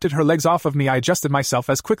Sarah lifted her legs off of me, I adjusted myself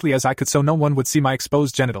as quickly as I could so no one would see my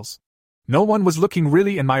exposed genitals. No one was looking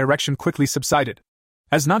really, and my erection quickly subsided.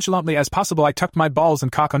 As nonchalantly as possible, I tucked my balls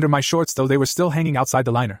and cock under my shorts, though they were still hanging outside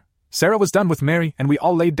the liner. Sarah was done with Mary, and we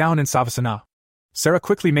all laid down in Savasana. Sarah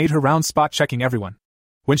quickly made her round, spot checking everyone.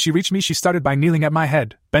 When she reached me, she started by kneeling at my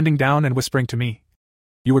head, bending down and whispering to me.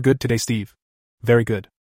 You were good today, Steve. Very good.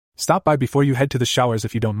 Stop by before you head to the showers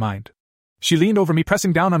if you don't mind. She leaned over me,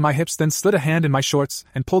 pressing down on my hips, then slid a hand in my shorts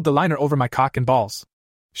and pulled the liner over my cock and balls.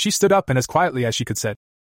 She stood up and, as quietly as she could, said,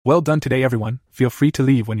 Well done today, everyone. Feel free to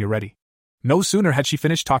leave when you're ready. No sooner had she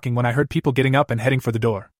finished talking when I heard people getting up and heading for the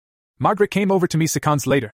door. Margaret came over to me seconds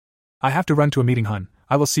later. I have to run to a meeting, hun.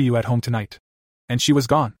 I will see you at home tonight. And she was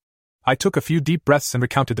gone. I took a few deep breaths and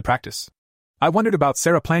recounted the practice. I wondered about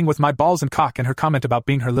Sarah playing with my balls and cock and her comment about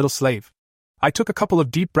being her little slave. I took a couple of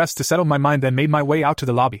deep breaths to settle my mind, then made my way out to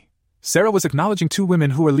the lobby. Sarah was acknowledging two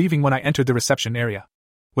women who were leaving when I entered the reception area.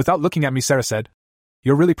 Without looking at me, Sarah said,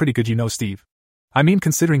 You're really pretty good, you know, Steve. I mean,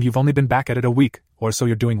 considering you've only been back at it a week or so,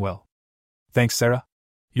 you're doing well. Thanks, Sarah.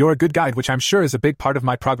 You're a good guide, which I'm sure is a big part of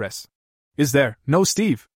my progress. Is there? No,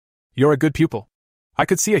 Steve. You're a good pupil. I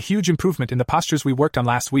could see a huge improvement in the postures we worked on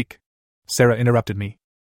last week. Sarah interrupted me.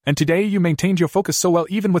 And today you maintained your focus so well,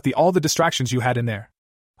 even with all the distractions you had in there.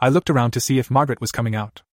 I looked around to see if Margaret was coming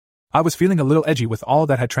out. I was feeling a little edgy with all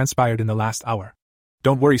that had transpired in the last hour.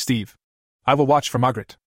 Don't worry, Steve. I will watch for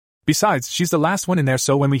Margaret. Besides, she's the last one in there,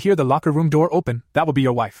 so when we hear the locker room door open, that will be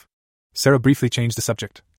your wife. Sarah briefly changed the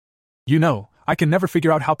subject. You know, I can never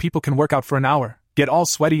figure out how people can work out for an hour, get all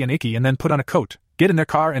sweaty and icky, and then put on a coat, get in their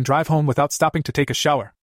car and drive home without stopping to take a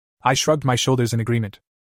shower. I shrugged my shoulders in agreement.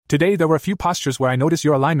 Today there were a few postures where I notice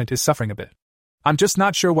your alignment is suffering a bit. I'm just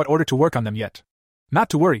not sure what order to work on them yet. Not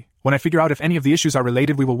to worry, when I figure out if any of the issues are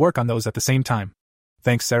related, we will work on those at the same time.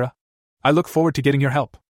 Thanks, Sarah. I look forward to getting your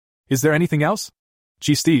help. Is there anything else?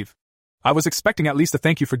 Gee, Steve. I was expecting at least a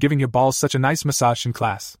thank you for giving your balls such a nice massage in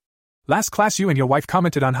class. Last class you and your wife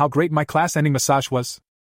commented on how great my class-ending massage was.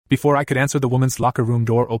 Before I could answer, the woman's locker room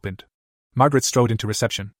door opened. Margaret strode into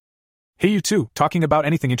reception. Hey you two, talking about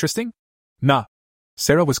anything interesting? Nah.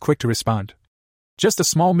 Sarah was quick to respond. Just a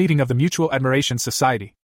small meeting of the Mutual Admiration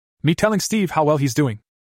Society. Me telling Steve how well he's doing.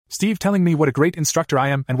 Steve telling me what a great instructor I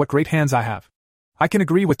am and what great hands I have. I can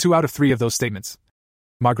agree with 2 out of 3 of those statements.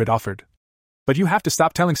 Margaret offered. But you have to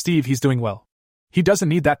stop telling Steve he's doing well. He doesn't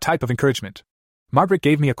need that type of encouragement. Margaret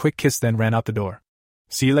gave me a quick kiss, then ran out the door.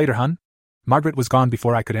 See you later, hun? Margaret was gone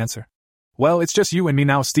before I could answer. Well, it's just you and me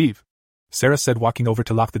now, Steve, Sarah said, walking over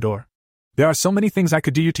to lock the door. There are so many things I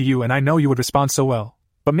could do to you and I know you would respond so well,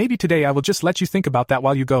 but maybe today I will just let you think about that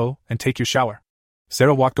while you go and take your shower.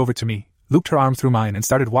 Sarah walked over to me, looped her arm through mine and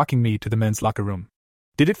started walking me to the men's locker room.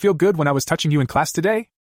 Did it feel good when I was touching you in class today?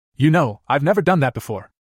 You know, I've never done that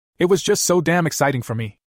before. It was just so damn exciting for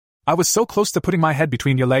me. I was so close to putting my head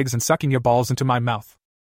between your legs and sucking your balls into my mouth.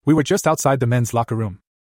 We were just outside the men's locker room.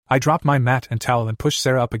 I dropped my mat and towel and pushed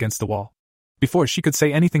Sarah up against the wall. Before she could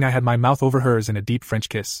say anything, I had my mouth over hers in a deep French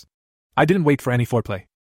kiss. I didn't wait for any foreplay.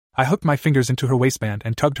 I hooked my fingers into her waistband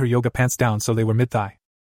and tugged her yoga pants down so they were mid-thigh.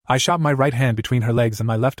 I shot my right hand between her legs and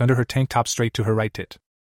my left under her tank top straight to her right tit.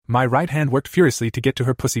 My right hand worked furiously to get to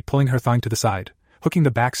her pussy, pulling her thong to the side, hooking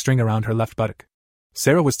the back string around her left buttock.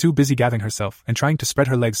 Sarah was too busy gathering herself and trying to spread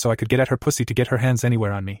her legs so I could get at her pussy to get her hands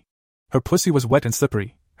anywhere on me. Her pussy was wet and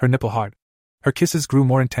slippery, her nipple hard. Her kisses grew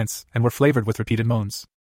more intense and were flavored with repeated moans.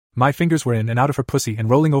 My fingers were in and out of her pussy and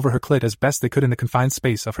rolling over her clit as best they could in the confined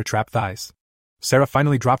space of her trapped thighs. Sarah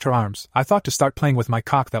finally dropped her arms, I thought, to start playing with my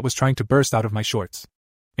cock that was trying to burst out of my shorts.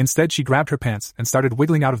 Instead, she grabbed her pants and started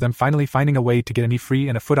wiggling out of them, finally finding a way to get a knee free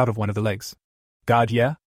and a foot out of one of the legs. God,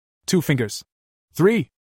 yeah? 2 fingers. 3.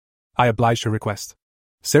 I obliged her request.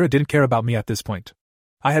 Sarah didn't care about me at this point.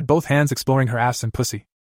 I had both hands exploring her ass and pussy.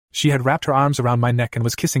 She had wrapped her arms around my neck and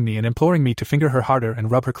was kissing me and imploring me to finger her harder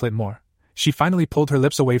and rub her clit more. She finally pulled her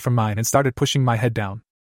lips away from mine and started pushing my head down.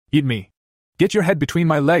 Eat me. Get your head between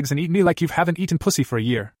my legs and eat me like you haven't eaten pussy for a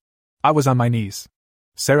year. I was on my knees.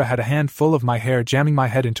 Sarah had a hand full of my hair, jamming my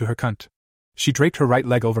head into her cunt. She draped her right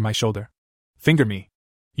leg over my shoulder. Finger me.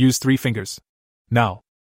 Use 3 fingers. Now.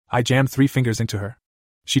 I jammed 3 fingers into her.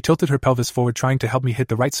 She tilted her pelvis forward, trying to help me hit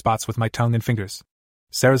the right spots with my tongue and fingers.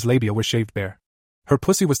 Sarah's labia were shaved bare. Her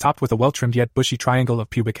pussy was topped with a well-trimmed yet bushy triangle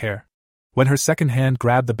of pubic hair. When her second hand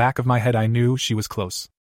grabbed the back of my head, I knew she was close.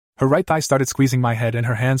 Her right thigh started squeezing my head and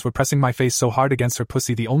her hands were pressing my face so hard against her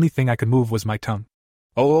pussy the only thing I could move was my tongue.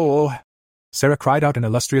 Oh! Sarah cried out in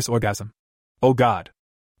illustrious orgasm. Oh God!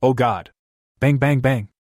 Oh God! Bang bang bang!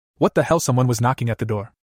 What the hell? Someone was knocking at the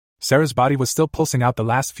door. Sarah's body was still pulsing out the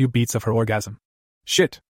last few beats of her orgasm.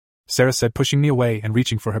 Shit! Sarah said, pushing me away and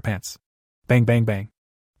reaching for her pants. Bang bang bang.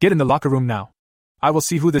 Get in the locker room now. I will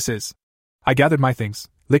see who this is. I gathered my things,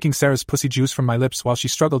 licking Sarah's pussy juice from my lips while she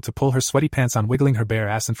struggled to pull her sweaty pants on, wiggling her bare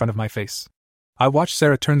ass in front of my face. I watched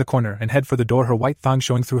Sarah turn the corner and head for the door, her white thong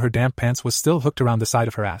showing through her damp pants was still hooked around the side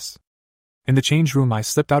of her ass. In the change room, I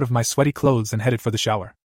slipped out of my sweaty clothes and headed for the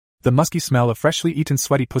shower. The musky smell of freshly eaten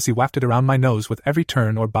sweaty pussy wafted around my nose with every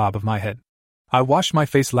turn or bob of my head. I washed my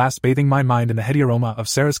face last, bathing my mind in the heady aroma of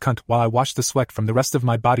Sarah's cunt while I washed the sweat from the rest of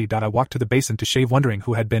my body. I walked to the basin to shave, wondering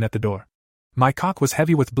who had been at the door. My cock was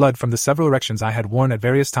heavy with blood from the several erections I had worn at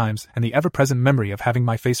various times and the ever-present memory of having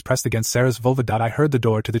my face pressed against Sarah's vulva. I heard the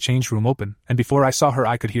door to the change room open, and before I saw her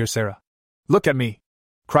I could hear Sarah. Look at me.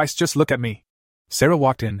 Christ, just look at me. Sarah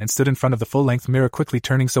walked in and stood in front of the full-length mirror, quickly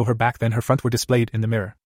turning so her back then her front were displayed in the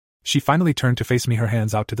mirror. She finally turned to face me, her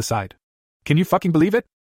hands out to the side. Can you fucking believe it?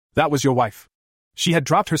 That was your wife. She had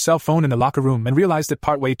dropped her cell phone in the locker room and realized it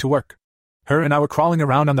partway to work. Her and I were crawling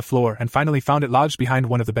around on the floor and finally found it lodged behind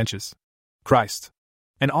one of the benches. Christ.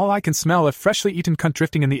 And all I can smell a freshly eaten cunt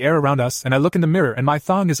drifting in the air around us, and I look in the mirror and my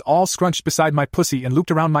thong is all scrunched beside my pussy and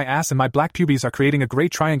looped around my ass, and my black pubes are creating a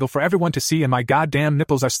great triangle for everyone to see, and my goddamn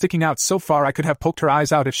nipples are sticking out so far I could have poked her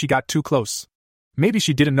eyes out if she got too close. Maybe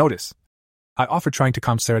she didn't notice. I offered, trying to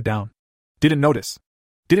calm Sarah down. Didn't notice.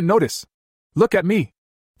 Didn't notice. Look at me.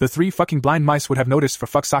 The 3 fucking blind mice would have noticed, for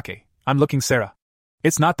fuck's sake. I'm looking, Sarah.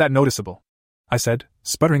 It's not that noticeable, I said,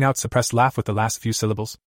 sputtering out suppressed laugh with the last few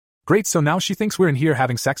syllables. Great, so now she thinks we're in here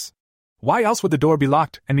having sex? Why else would the door be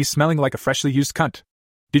locked and me smelling like a freshly used cunt?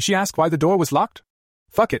 Did she ask why the door was locked?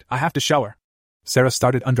 Fuck it, I have to shower. Sarah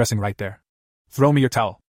started undressing right there. Throw me your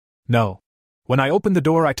towel. No. When I opened the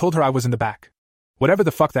door I told her I was in the back. Whatever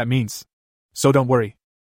the fuck that means. So don't worry.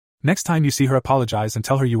 Next time you see her, apologize and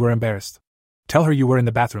tell her you were embarrassed. Tell her you were in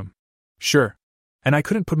the bathroom. Sure. And I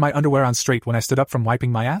couldn't put my underwear on straight when I stood up from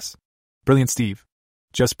wiping my ass? Brilliant, Steve.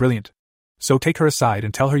 Just brilliant. So take her aside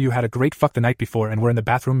and tell her you had a great fuck the night before and were in the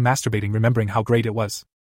bathroom masturbating, remembering how great it was.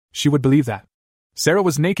 She would believe that. Sarah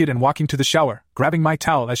was naked and walking to the shower, grabbing my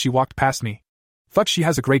towel as she walked past me. Fuck, she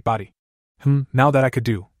has a great body. Now that I could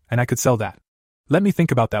do, and I could sell that. Let me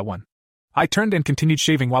think about that one. I turned and continued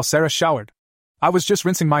shaving while Sarah showered. I was just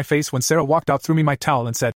rinsing my face when Sarah walked out, threw me my towel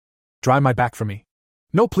and said, "Dry my back for me."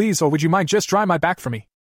 "No please, or would you mind just dry my back for me?"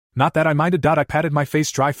 Not that I minded. I patted my face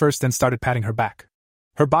dry first, then started patting her back.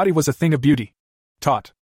 Her body was a thing of beauty.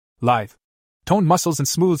 Taut. Lithe. Toned muscles and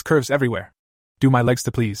smooth curves everywhere. "Do my legs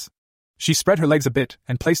to please." She spread her legs a bit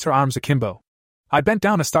and placed her arms akimbo. I bent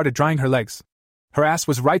down and started drying her legs. Her ass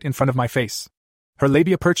was right in front of my face. Her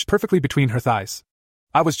labia perched perfectly between her thighs.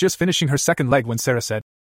 I was just finishing her second leg when Sarah said,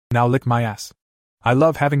 "Now lick my ass." I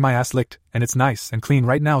love having my ass licked, and it's nice and clean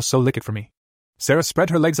right now, so lick it for me. Sarah spread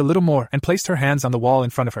her legs a little more and placed her hands on the wall in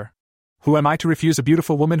front of her. Who am I to refuse a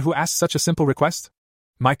beautiful woman who asks such a simple request?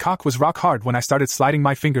 My cock was rock hard when I started sliding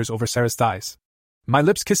my fingers over Sarah's thighs. My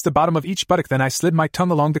lips kissed the bottom of each buttock, then I slid my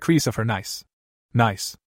tongue along the crease of her nice.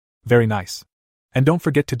 Very nice. And don't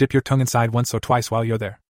forget to dip your tongue inside once or twice while you're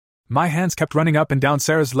there. My hands kept running up and down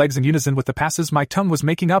Sarah's legs in unison with the passes my tongue was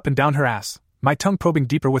making up and down her ass, my tongue probing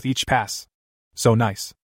deeper with each pass. So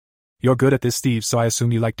nice. You're good at this, Steve, so I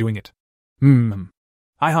assume you like doing it.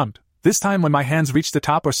 I hummed. This time when my hands reached the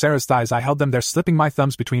top or Sarah's thighs, I held them there, slipping my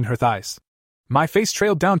thumbs between her thighs. My face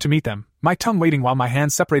trailed down to meet them, my tongue waiting while my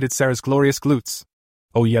hands separated Sarah's glorious glutes.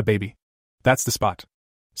 "Oh yeah, baby. That's the spot,"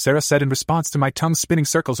 Sarah said in response to my tongue spinning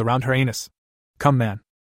circles around her anus. "Come man.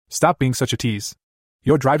 Stop being such a tease.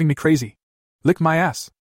 You're driving me crazy. Lick my ass,"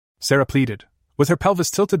 Sarah pleaded. With her pelvis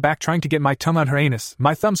tilted back trying to get my tongue on her anus,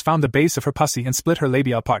 my thumbs found the base of her pussy and split her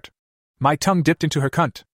labia apart. My tongue dipped into her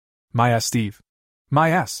cunt. "My ass, Steve. My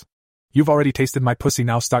ass. You've already tasted my pussy,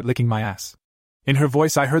 now start licking my ass." In her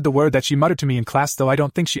voice I heard the word that she muttered to me in class, though I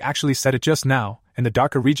don't think she actually said it just now. In the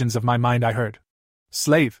darker regions of my mind I heard,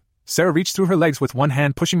 "Slave." Sarah reached through her legs with one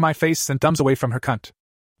hand, pushing my face and thumbs away from her cunt.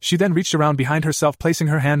 She then reached around behind herself, placing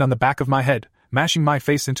her hand on the back of my head, mashing my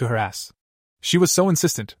face into her ass. She was so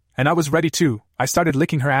insistent, and I was ready too. I started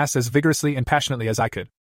licking her ass as vigorously and passionately as I could.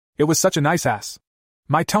 It was such a nice ass.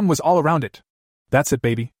 My tongue was all around it. "That's it,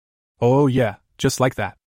 baby. Oh yeah, just like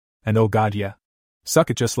that. And oh god yeah. Suck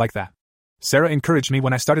it just like that." Sarah encouraged me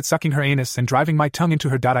when I started sucking her anus and driving my tongue into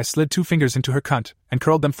her. I slid 2 fingers into her cunt and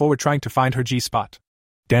curled them forward, trying to find her G-spot.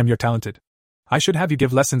 "Damn, you're talented. I should have you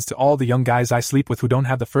give lessons to all the young guys I sleep with who don't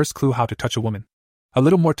have the first clue how to touch a woman. A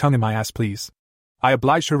little more tongue in my ass, please." I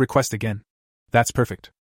obliged her request again. "That's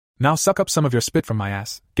perfect. Now suck up some of your spit from my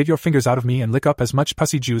ass, get your fingers out of me and lick up as much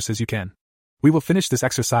pussy juice as you can. We will finish this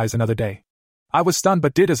exercise another day." I was stunned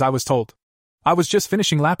but did as I was told. I was just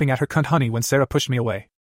finishing lapping at her cunt honey when Sarah pushed me away.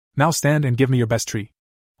 "Now stand and give me your best tree."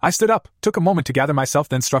 I stood up, took a moment to gather myself,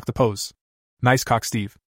 then struck the pose. "Nice cock,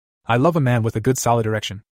 Steve. I love a man with a good solid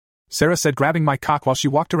erection," Sarah said, grabbing my cock while she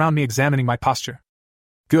walked around me examining my posture.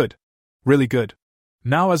 "Good. Really good.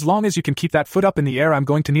 Now as long as you can keep that foot up in the air, I'm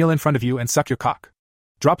going to kneel in front of you and suck your cock.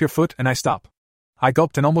 Drop your foot and I stop." I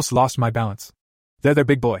gulped and almost lost my balance. There,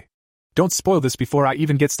 big boy. Don't spoil this before I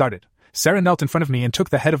even get started." Sarah knelt in front of me and took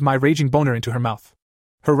the head of my raging boner into her mouth.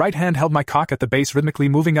 Her right hand held my cock at the base, rhythmically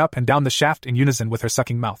moving up and down the shaft in unison with her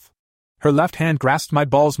sucking mouth. Her left hand grasped my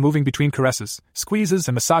balls, moving between caresses, squeezes,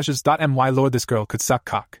 and massages. My lord, this girl could suck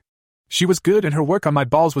cock. She was good, and her work on my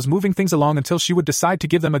balls was moving things along until she would decide to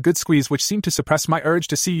give them a good squeeze, which seemed to suppress my urge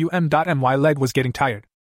to see. My leg was getting tired.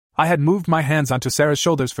 I had moved my hands onto Sarah's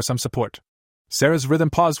shoulders for some support. Sarah's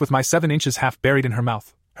rhythm paused with my 7 inches half buried in her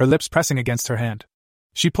mouth, her lips pressing against her hand.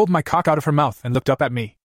 She pulled my cock out of her mouth and looked up at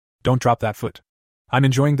me. "Don't drop that foot. I'm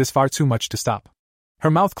enjoying this far too much to stop."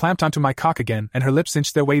 Her mouth clamped onto my cock again and her lips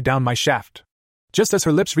inched their way down my shaft. Just as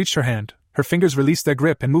her lips reached her hand, her fingers released their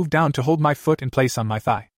grip and moved down to hold my foot in place on my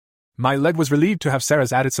thigh. My leg was relieved to have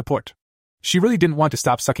Sarah's added support. She really didn't want to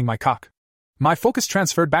stop sucking my cock. My focus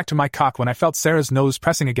transferred back to my cock when I felt Sarah's nose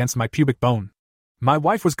pressing against my pubic bone. My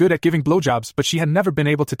wife was good at giving blowjobs, but she had never been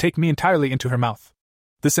able to take me entirely into her mouth.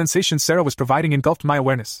 The sensation Sarah was providing engulfed my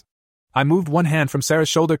awareness. I moved one hand from Sarah's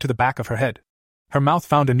shoulder to the back of her head. Her mouth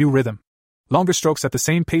found a new rhythm. Longer strokes at the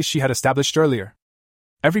same pace she had established earlier.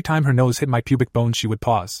 Every time her nose hit my pubic bone, she would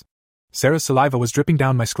pause. Sarah's saliva was dripping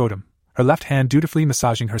down my scrotum, her left hand dutifully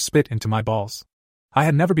massaging her spit into my balls. I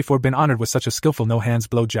had never before been honored with such a skillful no-hands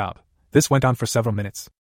blow job. This went on for several minutes.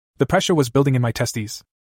 The pressure was building in my testes.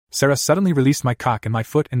 Sarah suddenly released my cock and my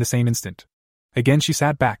foot in the same instant. Again she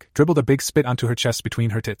sat back, dribbled a big spit onto her chest between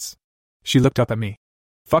her tits. She looked up at me.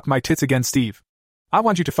 "Fuck my tits again, Steve. I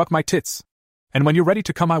want you to fuck my tits. And when you're ready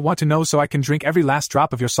to come, I want to know so I can drink every last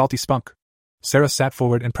drop of your salty spunk." Sarah sat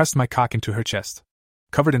forward and pressed my cock into her chest.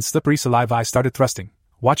 Covered in slippery saliva, I started thrusting,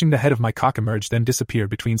 watching the head of my cock emerge then disappear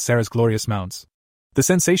between Sarah's glorious mounds. The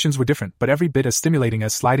sensations were different, but every bit as stimulating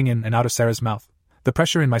as sliding in and out of Sarah's mouth. The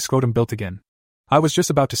pressure in my scrotum built again. I was just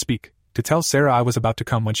about to speak, to tell Sarah I was about to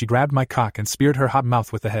come, when she grabbed my cock and speared her hot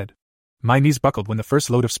mouth with the head. My knees buckled when the first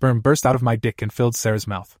load of sperm burst out of my dick and filled Sarah's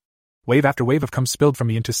mouth. Wave after wave of cum spilled from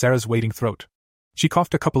me into Sarah's waiting throat. She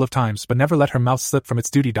coughed a couple of times but never let her mouth slip from its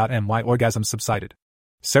duty. My orgasm subsided.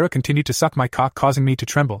 Sarah continued to suck my cock, causing me to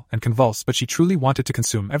tremble and convulse, but she truly wanted to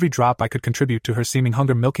consume every drop I could contribute to her seeming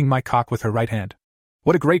hunger, milking my cock with her right hand.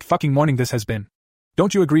 What a great fucking morning this has been.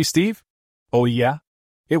 Don't you agree, Steve? Oh yeah?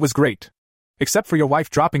 It was great. Except for your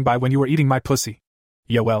wife dropping by when you were eating my pussy.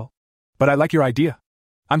 Yeah well. But I like your idea.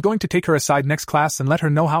 I'm going to take her aside next class and let her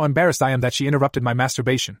know how embarrassed I am that she interrupted my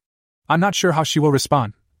masturbation. I'm not sure how she will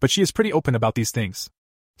respond, but she is pretty open about these things.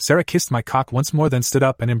 Sarah kissed my cock once more, then stood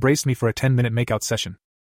up and embraced me for a 10-minute makeout session.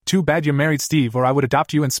 Too bad you're married, Steve, or I would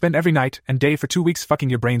adopt you and spend every night and day for 2 weeks fucking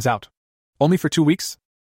your brains out. Only for 2 weeks?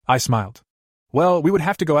 I smiled. Well, we would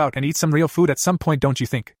have to go out and eat some real food at some point, don't you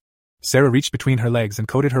think? Sarah reached between her legs and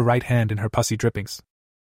coated her right hand in her pussy drippings.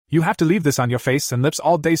 You have to leave this on your face and lips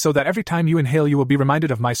all day so that every time you inhale you will be reminded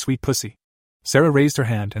of my sweet pussy. Sarah raised her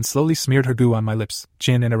hand and slowly smeared her goo on my lips,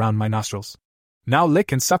 chin, and around my nostrils. Now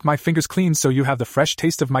lick and suck my fingers clean so you have the fresh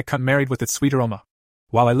taste of my cunt married with its sweet aroma.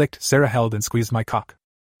 While I licked, Sarah held and squeezed my cock.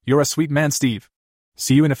 You're a sweet man, Steve.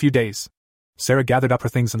 See you in a few days. Sarah gathered up her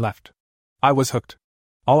things and left. I was hooked.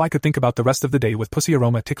 All I could think about the rest of the day, with pussy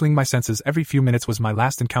aroma tickling my senses every few minutes, was my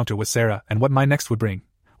last encounter with Sarah and what my next would bring.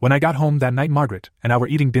 When I got home that night, Margaret and I were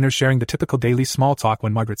eating dinner, sharing the typical daily small talk,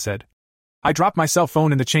 when Margaret said, I dropped my cell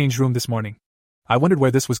phone in the change room this morning. I wondered where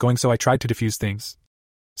this was going, so I tried to diffuse things.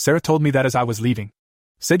 Sarah told me that as I was leaving.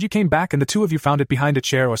 Said you came back and the two of you found it behind a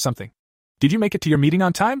chair or something. Did you make it to your meeting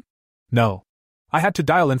on time? No. I had to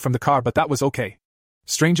dial in from the car, but that was okay.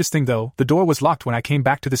 Strangest thing though, the door was locked when I came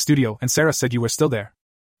back to the studio and Sarah said you were still there.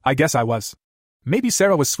 I guess I was. Maybe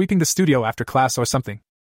Sarah was sweeping the studio after class or something.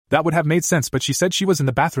 That would have made sense, but she said she was in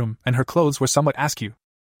the bathroom and her clothes were somewhat askew.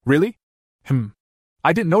 Really?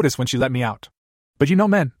 I didn't notice when she let me out. But you know,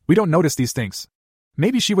 men, we don't notice these things.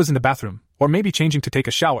 Maybe she was in the bathroom, or maybe changing to take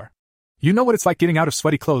a shower. You know what it's like getting out of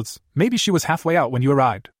sweaty clothes. Maybe she was halfway out when you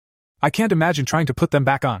arrived. I can't imagine trying to put them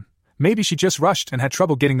back on. Maybe she just rushed and had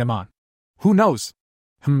trouble getting them on. Who knows?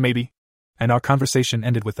 Maybe. And our conversation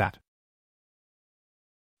ended with that.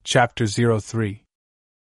 Chapter 03.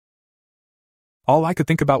 All I could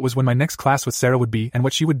think about was when my next class with Sarah would be, and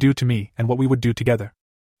what she would do to me, and what we would do together.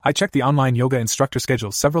 I checked the online yoga instructor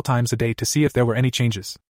schedule several times a day to see if there were any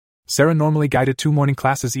changes. Sarah normally guided 2 morning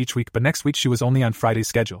classes each week, but next week she was only on Friday's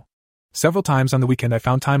schedule. Several times on the weekend I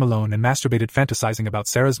found time alone and masturbated, fantasizing about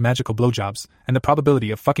Sarah's magical blowjobs and the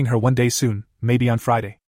probability of fucking her one day soon, maybe on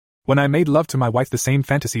Friday. When I made love to my wife, the same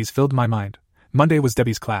fantasies filled my mind. Monday was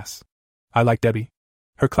Debbie's class. I liked Debbie.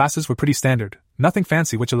 Her classes were pretty standard, nothing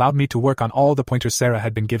fancy, which allowed me to work on all the pointers Sarah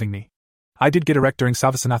had been giving me. I did get erect during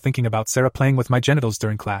Savasana thinking about Sarah playing with my genitals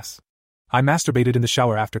during class. I masturbated in the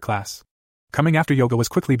shower after class. Coming after yoga was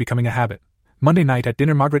quickly becoming a habit. Monday night at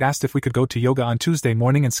dinner, Margaret asked if we could go to yoga on Tuesday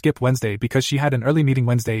morning and skip Wednesday because she had an early meeting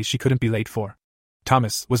Wednesday she couldn't be late for.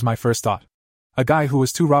 Thomas was my first thought. A guy who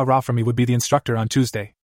was too rah-rah for me would be the instructor on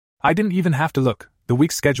Tuesday. I didn't even have to look, the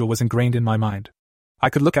week's schedule was ingrained in my mind. I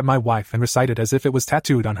could look at my wife and recite it as if it was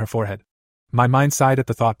tattooed on her forehead. My mind sighed at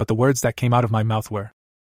the thought, but the words that came out of my mouth were,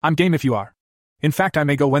 I'm game if you are. In fact, I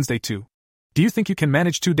may go Wednesday too. Do you think you can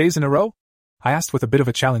manage 2 days in a row? I asked with a bit of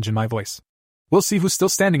a challenge in my voice. We'll see who's still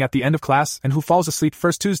standing at the end of class and who falls asleep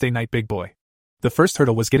first Tuesday night, big boy. The first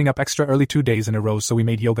hurdle was getting up extra early 2 days in a row, so we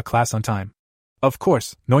made yoga class on time. Of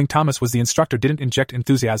course, knowing Thomas was the instructor didn't inject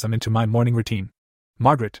enthusiasm into my morning routine.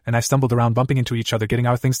 Margaret and I stumbled around, bumping into each other, getting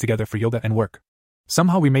our things together for yoga and work.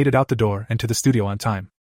 Somehow we made it out the door and to the studio on time.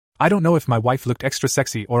 I don't know if my wife looked extra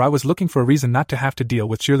sexy or I was looking for a reason not to have to deal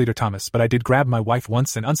with cheerleader Thomas, but I did grab my wife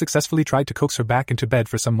once and unsuccessfully tried to coax her back into bed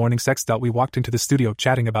for some morning sex. We walked into the studio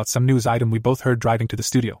chatting about some news item we both heard driving to the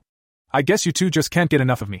studio. I guess you two just can't get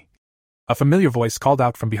enough of me. A familiar voice called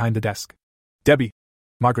out from behind the desk. Debbie,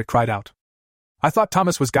 Margaret cried out. I thought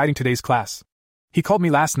Thomas was guiding today's class. He called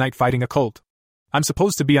me last night fighting a cold. I'm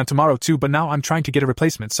supposed to be on tomorrow too, but now I'm trying to get a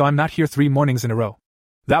replacement, so I'm not here 3 mornings in a row.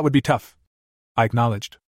 That would be tough. I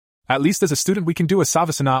acknowledged. At least as a student we can do a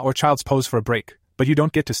Savasana or child's pose for a break, but you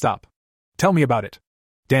don't get to stop. Tell me about it.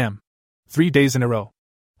 Damn. 3 days in a row.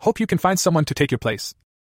 Hope you can find someone to take your place.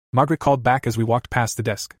 Margaret called back as we walked past the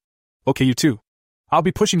desk. Okay, you too. I'll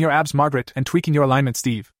be pushing your abs, Margaret, and tweaking your alignment,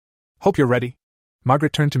 Steve. Hope you're ready.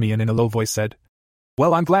 Margaret turned to me and in a low voice said,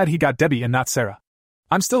 Well, I'm glad he got Debbie and not Sarah.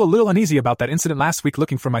 I'm still a little uneasy about that incident last week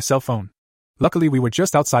looking for my cell phone. Luckily, we were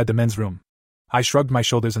just outside the men's room. I shrugged my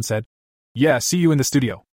shoulders and said, "Yeah, see you in the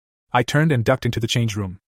studio." I turned and ducked into the change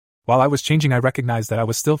room. While I was changing, I recognized that I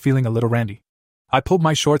was still feeling a little randy. I pulled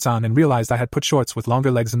my shorts on and realized I had put shorts with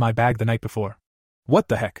longer legs in my bag the night before. What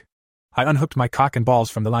the heck? I unhooked my cock and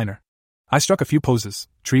balls from the liner. I struck a few poses,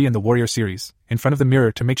 Tree and the Warrior series, in front of the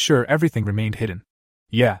mirror to make sure everything remained hidden.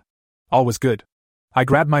 Yeah. All was good. I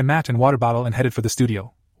grabbed my mat and water bottle and headed for the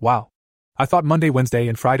studio. Wow. I thought Monday, Wednesday,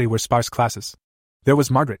 and Friday were sparse classes. There was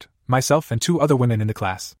Margaret, myself, and 2 other women in the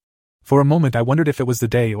class. For a moment I wondered if it was the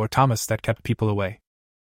day or Thomas that kept people away.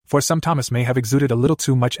 For some, Thomas may have exuded a little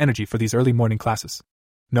too much energy for these early morning classes.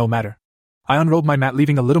 No matter. I unrolled my mat,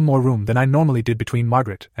 leaving a little more room than I normally did between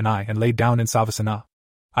Margaret and I, and laid down in Savasana.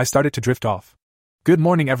 I started to drift off. Good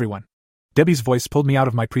morning, everyone. Debbie's voice pulled me out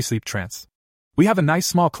of my pre-sleep trance. We have a nice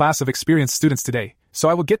small class of experienced students today, so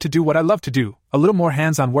I will get to do what I love to do, a little more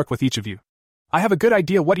hands-on work with each of you. I have a good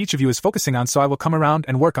idea what each of you is focusing on, so I will come around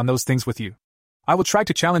and work on those things with you. I will try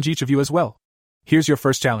to challenge each of you as well. Here's your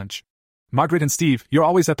first challenge. Margaret and Steve, you're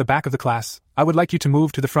always at the back of the class. I would like you to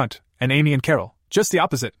move to the front, and Amy and Carol, just the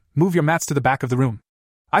opposite, move your mats to the back of the room.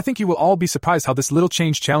 I think you will all be surprised how this little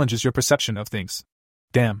change challenges your perception of things.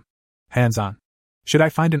 Damn. Hands-on. Should I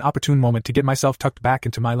find an opportune moment to get myself tucked back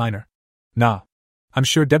into my liner? Nah. I'm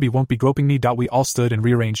sure Debbie won't be groping me. We all stood and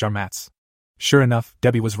rearranged our mats. Sure enough,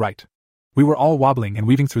 Debbie was right. We were all wobbling and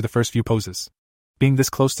weaving through the first few poses. Being this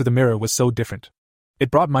close to the mirror was so different.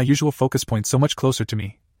 It brought my usual focus point so much closer to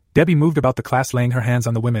me. Debbie moved about the class, laying her hands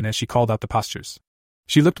on the women as she called out the postures.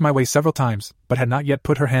 She looked my way several times, but had not yet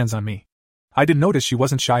put her hands on me. I did notice she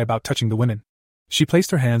wasn't shy about touching the women. She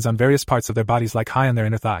placed her hands on various parts of their bodies, like high on their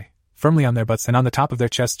inner thigh, firmly on their butts, and on the top of their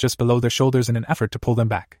chests just below their shoulders in an effort to pull them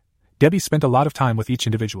back. Debbie spent a lot of time with each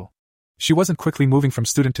individual. She wasn't quickly moving from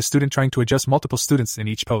student to student trying to adjust multiple students in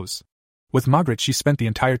each pose. With Margaret, she spent the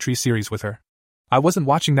entire Tree series with her. I wasn't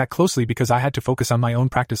watching that closely because I had to focus on my own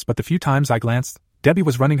practice, but the few times I glanced, Debbie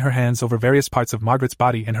was running her hands over various parts of Margaret's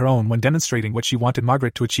body and her own when demonstrating what she wanted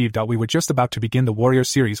Margaret to achieve. We were just about to begin the Warrior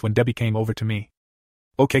series when Debbie came over to me.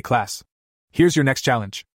 Okay, class. Here's your next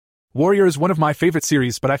challenge. Warrior is one of my favorite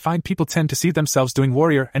series, but I find people tend to see themselves doing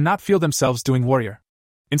Warrior and not feel themselves doing Warrior.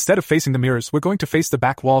 Instead of facing the mirrors, we're going to face the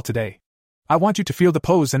back wall today. I want you to feel the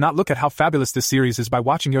pose and not look at how fabulous this series is by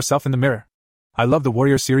watching yourself in the mirror. I love the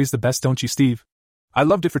Warrior series the best, don't you, Steve? I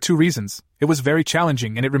loved it for 2 reasons. It was very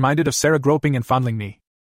challenging and it reminded of Sarah groping and fondling me.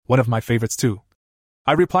 One of my favorites too.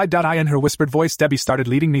 I replied. In her whispered voice, Debbie started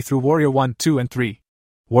leading me through Warrior 1, 2, and 3.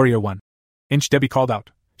 Warrior 1. Inch, Debbie called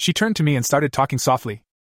out. She turned to me and started talking softly.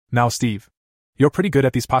 Now, Steve. You're pretty good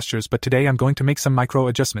at these postures, but today I'm going to make some micro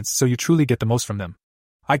adjustments so you truly get the most from them.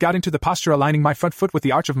 I got into the posture aligning my front foot with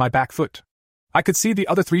the arch of my back foot. I could see the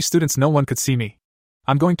other 3 students, no one could see me.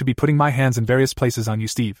 I'm going to be putting my hands in various places on you,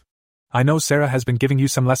 Steve. I know Sarah has been giving you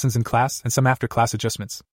some lessons in class and some after-class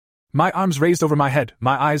adjustments. My arms raised over my head,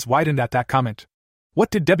 my eyes widened at that comment.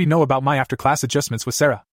 What did Debbie know about my after-class adjustments with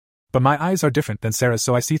Sarah? But my eyes are different than Sarah's,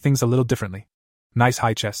 so I see things a little differently. Nice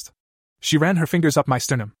high chest. She ran her fingers up my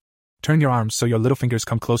sternum. Turn your arms so your little fingers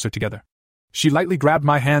come closer together. She lightly grabbed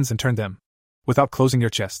my hands and turned them, without closing your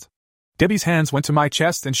chest. Debbie's hands went to my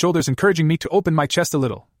chest and shoulders, encouraging me to open my chest a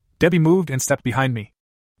little. Debbie moved and stepped behind me.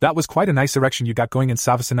 That was quite a nice erection you got going in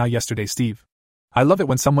Savasana yesterday, Steve. I love it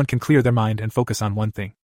when someone can clear their mind and focus on one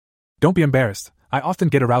thing. Don't be embarrassed. I often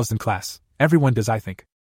get aroused in class. Everyone does, I think.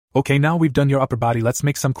 Okay, now we've done your upper body, let's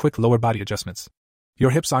make some quick lower body adjustments. Your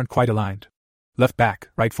hips aren't quite aligned. Left back,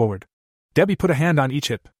 right forward. Debbie put a hand on each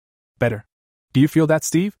hip. Better. Do you feel that,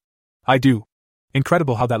 Steve? I do.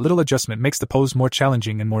 Incredible how that little adjustment makes the pose more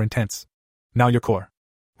challenging and more intense. Now your core.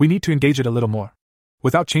 We need to engage it a little more.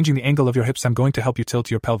 Without changing the angle of your hips, I'm going to help you tilt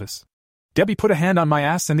your pelvis. Debbie put a hand on my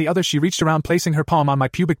ass and the other she reached around, placing her palm on my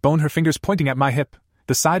pubic bone, her fingers pointing at my hip,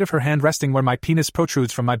 the side of her hand resting where my penis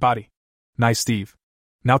protrudes from my body. Nice, Steve.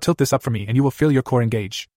 Now tilt this up for me and you will feel your core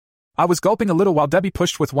engage. I was gulping a little while Debbie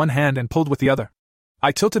pushed with one hand and pulled with the other.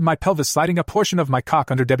 I tilted my pelvis, sliding a portion of my cock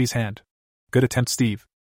under Debbie's hand. Good attempt, Steve.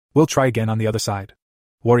 We'll try again on the other side.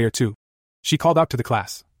 Warrior 2. She called out to the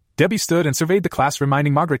class. Debbie stood and surveyed the class,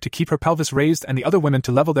 reminding Margaret to keep her pelvis raised and the other women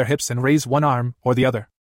to level their hips and raise one arm or the other.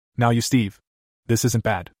 Now you, Steve. This isn't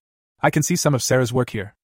bad. I can see some of Sarah's work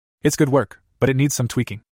here. It's good work, but it needs some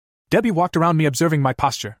tweaking. Debbie walked around me, observing my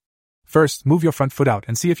posture. First, move your front foot out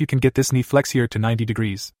and see if you can get this knee flex here to 90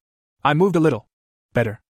 degrees. I moved a little.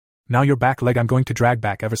 Better. Now your back leg I'm going to drag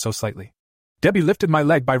back ever so slightly. Debbie lifted my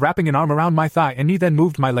leg by wrapping an arm around my thigh and knee, then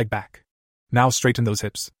moved my leg back. Now straighten those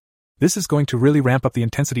hips. This is going to really ramp up the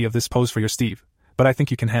intensity of this pose for your Steve, but I think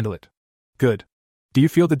you can handle it. Good. Do you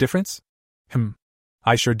feel the difference?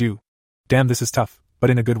 I sure do. Damn, this is tough, but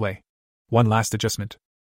in a good way. One last adjustment.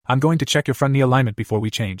 I'm going to check your front knee alignment before we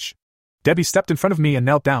change. Debbie stepped in front of me and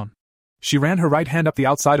knelt down. She ran her right hand up the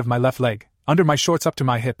outside of my left leg, under my shorts up to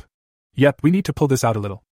my hip. Yep, we need to pull this out a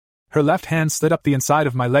little. Her left hand slid up the inside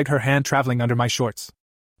of my leg, her hand traveling under my shorts.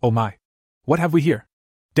 Oh my. What have we here?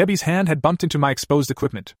 Debbie's hand had bumped into my exposed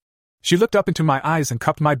equipment. She looked up into my eyes and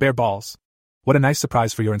cupped my bare balls. What a nice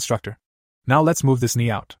surprise for your instructor. Now let's move this knee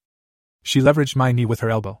out. She leveraged my knee with her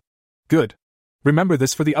elbow. Good. Remember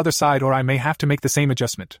this for the other side or I may have to make the same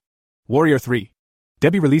adjustment. Warrior 3.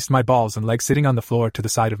 Debbie released my balls and legs sitting on the floor to the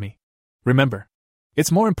side of me. Remember,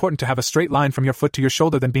 it's more important to have a straight line from your foot to your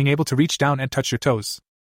shoulder than being able to reach down and touch your toes.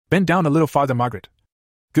 Bend down a little farther, Margaret.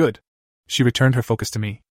 Good. She returned her focus to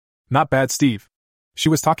me. Not bad, Steve. She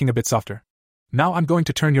was talking a bit softer. Now I'm going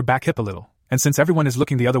to turn your back hip a little, and since everyone is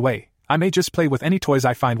looking the other way, I may just play with any toys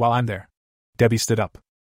I find while I'm there. Debbie stood up.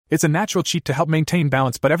 It's a natural cheat to help maintain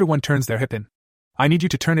balance, but everyone turns their hip in. I need you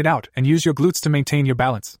to turn it out and use your glutes to maintain your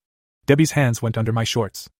balance. Debbie's hands went under my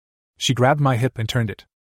shorts. She grabbed my hip and turned it.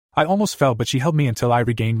 I almost fell, but she held me until I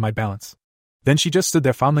regained my balance. Then she just stood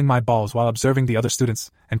there fondling my balls while observing the other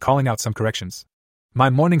students and calling out some corrections. My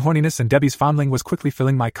morning horniness and Debbie's fondling was quickly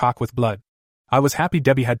filling my cock with blood. I was happy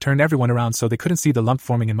Debbie had turned everyone around so they couldn't see the lump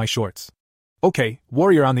forming in my shorts. Okay,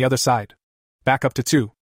 warrior on the other side. Back up to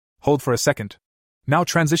 2. Hold for a second. Now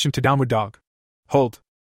transition to downward dog. Hold.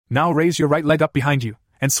 Now raise your right leg up behind you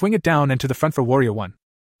and swing it down and to the front for warrior 1.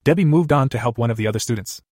 Debbie moved on to help one of the other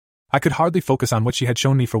students. I could hardly focus on what she had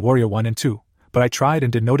shown me for warrior 1 and 2, but I tried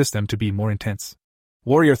and did notice them to be more intense.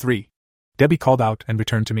 Warrior 3. Debbie called out and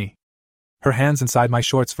returned to me. Her hands inside my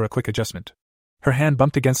shorts for a quick adjustment. Her hand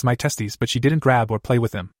bumped against my testes, but she didn't grab or play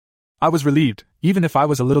with them. I was relieved, even if I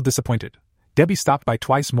was a little disappointed. Debbie stopped by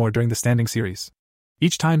twice more during the standing series.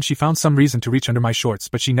 Each time she found some reason to reach under my shorts,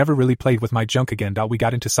 but she never really played with my junk again. We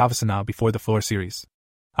got into Savasana before the floor series.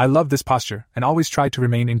 I loved this posture and always tried to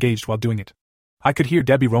remain engaged while doing it. I could hear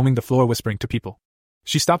Debbie roaming the floor whispering to people.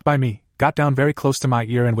 She stopped by me, got down very close to my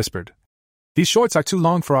ear and whispered, "These shorts are too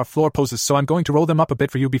long for our floor poses, so I'm going to roll them up a bit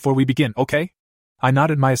for you before we begin, okay?" I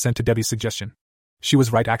nodded my assent to Debbie's suggestion. She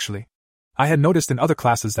was right, actually. I had noticed in other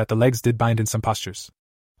classes that the legs did bind in some postures.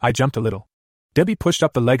 I jumped a little. Debbie pushed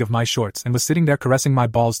up the leg of my shorts and was sitting there caressing my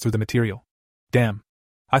balls through the material. Damn.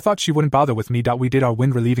 I thought she wouldn't bother with me. We did our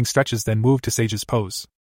wind relieving stretches, then moved to Sage's pose.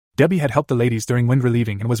 Debbie had helped the ladies during wind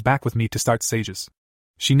relieving and was back with me to start Sage's.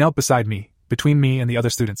 She knelt beside me, between me and the other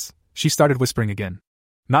students. She started whispering again.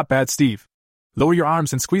 Not bad, Steve. Lower your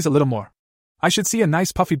arms and squeeze a little more. I should see a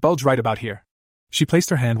nice puffy bulge right about here. She placed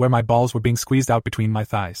her hand where my balls were being squeezed out between my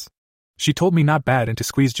thighs. She told me not bad and to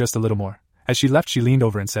squeeze just a little more. As she left, she leaned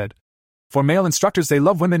over and said, "For male instructors, they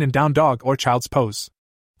love women in down dog or child's pose.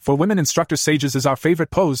 For women instructors, Sage's is our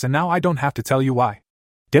favorite pose, and now I don't have to tell you why."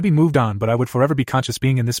 Debbie moved on, but I would forever be conscious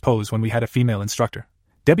being in this pose when we had a female instructor.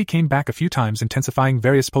 Debbie came back a few times intensifying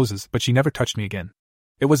various poses, but she never touched me again.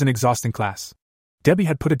 It was an exhausting class. Debbie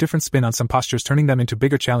had put a different spin on some postures, turning them into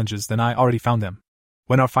bigger challenges than I already found them.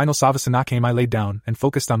 When our final Savasana came, I laid down and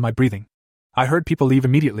focused on my breathing. I heard people leave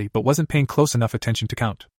immediately but wasn't paying close enough attention to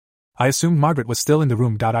count. I assumed Margaret was still in the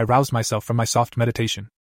room. I roused myself from my soft meditation.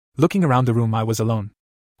 Looking around the room, I was alone.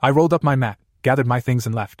 I rolled up my mat, gathered my things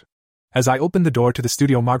and left. As I opened the door to the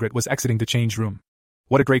studio, Margaret was exiting the change room.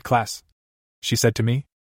 "What a great class," she said to me.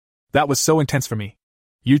 "That was so intense for me."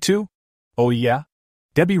 "You too?" "Oh yeah?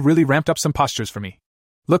 Debbie really ramped up some postures for me."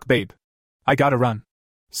 "Look, babe. I gotta run.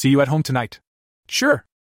 See you at home tonight." "Sure.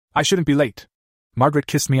 I shouldn't be late." Margaret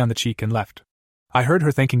kissed me on the cheek and left. I heard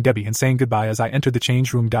her thanking Debbie and saying goodbye as I entered the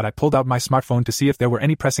change room. I pulled out my smartphone to see if there were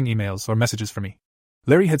any pressing emails or messages for me.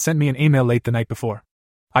 Larry had sent me an email late the night before.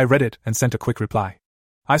 I read it and sent a quick reply.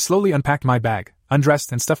 I slowly unpacked my bag,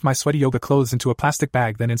 undressed and stuffed my sweaty yoga clothes into a plastic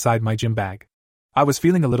bag, then inside my gym bag. I was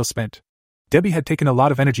feeling a little spent. Debbie had taken a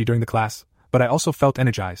lot of energy during the class, but I also felt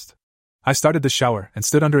energized. I started the shower and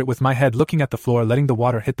stood under it with my head looking at the floor, letting the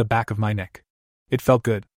water hit the back of my neck. It felt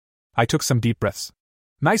good. I took some deep breaths.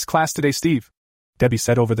 "Nice class today, Steve," Debbie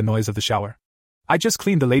said over the noise of the shower. "I just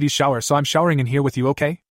cleaned the ladies' shower, so I'm showering in here with you,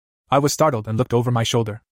 okay?" I was startled and looked over my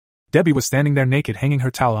shoulder. Debbie was standing there naked, hanging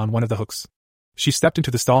her towel on one of the hooks. She stepped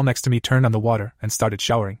into the stall next to me, turned on the water, and started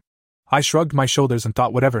showering. I shrugged my shoulders and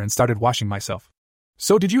thought whatever and started washing myself.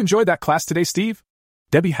 "So did you enjoy that class today, Steve?"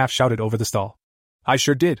 Debbie half shouted over the stall. "I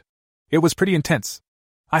sure did. It was pretty intense.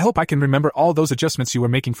 I hope I can remember all those adjustments you were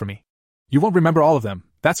making for me." "You won't remember all of them,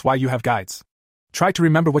 that's why you have guides. Try to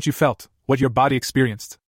remember what you felt, what your body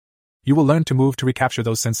experienced. You will learn to move to recapture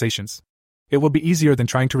those sensations. It will be easier than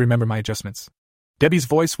trying to remember my adjustments." Debbie's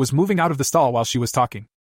voice was moving out of the stall while she was talking.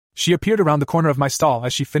 She appeared around the corner of my stall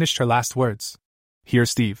as she finished her last words. "Here,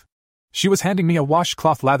 Steve." She was handing me a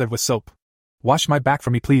washcloth lathered with soap. Wash my back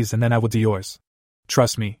for me please and then I will do yours.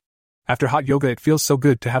 Trust me. After hot yoga it feels so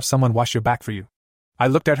good to have someone wash your back for you. I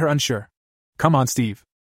looked at her unsure. Come on, Steve.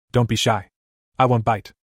 Don't be shy. I won't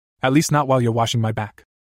bite. At least not while you're washing my back.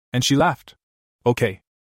 And she laughed. Okay.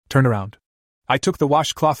 Turn around. I took the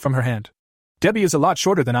washcloth from her hand. Debbie is a lot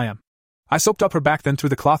shorter than I am. I soaped up her back then threw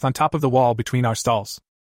the cloth on top of the wall between our stalls.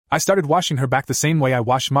 I started washing her back the same way I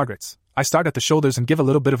wash Margaret's. I start at the shoulders and give a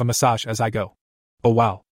little bit of a massage as I go. Oh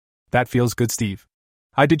wow. That feels good, Steve.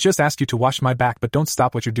 I did just ask you to wash my back, but don't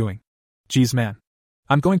stop what you're doing. Geez, man.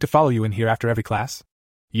 I'm going to follow you in here after every class?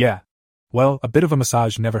 Yeah. Well, a bit of a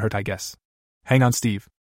massage never hurt, I guess. Hang on, Steve.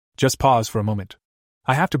 Just pause for a moment.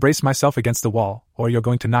 I have to brace myself against the wall, or you're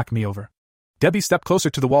going to knock me over. Debbie stepped closer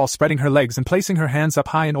to the wall, spreading her legs and placing her hands up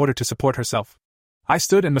high in order to support herself. I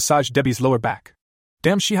stood and massaged Debbie's lower back.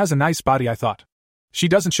 Damn, she has a nice body, I thought. She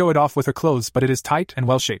doesn't show it off with her clothes, but it is tight and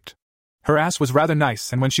well-shaped. Her ass was rather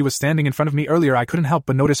nice, and when she was standing in front of me earlier I couldn't help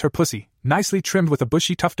but notice her pussy, nicely trimmed with a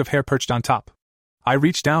bushy tuft of hair perched on top. I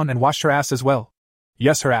reached down and washed her ass as well.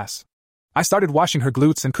 Yes, her ass. I started washing her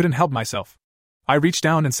glutes and couldn't help myself. I reached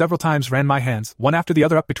down and several times ran my hands, one after the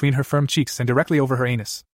other, up between her firm cheeks and directly over her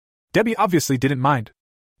anus. Debbie obviously didn't mind.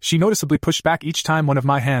 She noticeably pushed back each time one of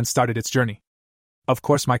my hands started its journey. Of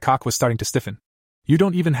course my cock was starting to stiffen. You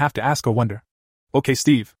don't even have to ask or wonder. Okay,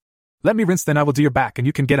 Steve. Let me rinse, then I will do your back and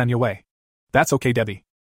you can get on your way. That's okay, Debbie.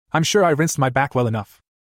 I'm sure I rinsed my back well enough.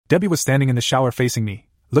 Debbie was standing in the shower facing me,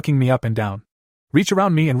 looking me up and down. Reach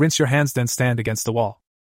around me and rinse your hands, then stand against the wall.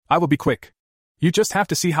 I will be quick. You just have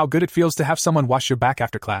to see how good it feels to have someone wash your back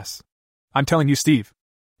after class. I'm telling you, Steve.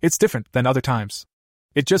 It's different than other times.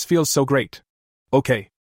 It just feels so great. Okay.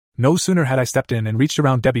 No sooner had I stepped in and reached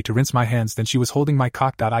around Debbie to rinse my hands than she was holding my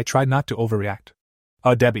cock. I tried not to overreact.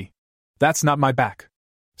 Debbie. That's not my back.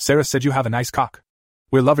 Sarah said you have a nice cock.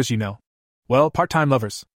 We're lovers, you know. Well, part-time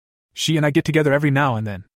lovers. She and I get together every now and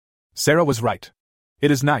then. Sarah was right.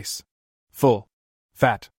 It is nice. Full.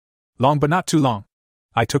 Fat. Long but not too long.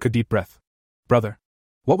 I took a deep breath. Brother.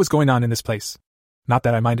 What was going on in this place? Not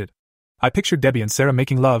that I minded. I pictured Debbie and Sarah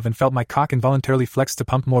making love and felt my cock involuntarily flex to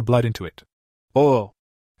pump more blood into it. Oh.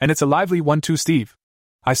 And it's a lively one too, Steve.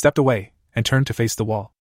 I stepped away and turned to face the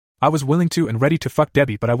wall. I was willing to and ready to fuck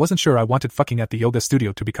Debbie, but I wasn't sure I wanted fucking at the yoga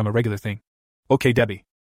studio to become a regular thing. Okay, Debbie.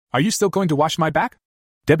 Are you still going to wash my back?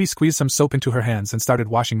 Debbie squeezed some soap into her hands and started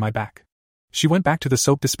washing my back. She went back to the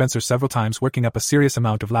soap dispenser several times, working up a serious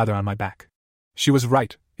amount of lather on my back. She was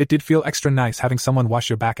right, it did feel extra nice having someone wash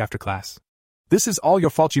your back after class. This is all your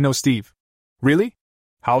fault, you know, Steve. Really?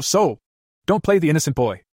 How so? Don't play the innocent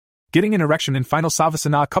boy. Getting an erection in final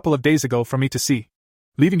savasana a couple of days ago for me to see.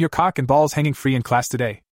 Leaving your cock and balls hanging free in class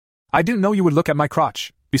today. I didn't know you would look at my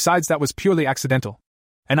crotch, besides that was purely accidental.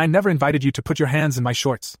 And I never invited you to put your hands in my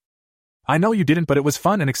shorts. I know you didn't, but it was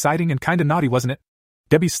fun and exciting and kinda naughty, wasn't it?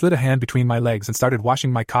 Debbie slid a hand between my legs and started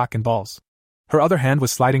washing my cock and balls. Her other hand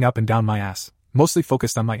was sliding up and down my ass, mostly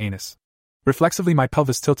focused on my anus. Reflexively my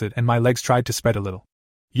pelvis tilted and my legs tried to spread a little.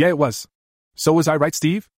 Yeah, it was. So was I right,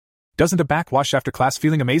 Steve? Doesn't a back wash after class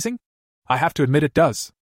feeling amazing? I have to admit it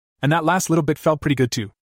does. And that last little bit felt pretty good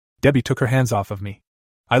too. Debbie took her hands off of me.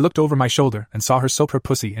 I looked over my shoulder and saw her soap her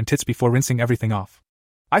pussy and tits before rinsing everything off.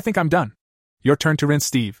 I think I'm done. Your turn to rinse,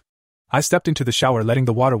 Steve. I stepped into the shower, letting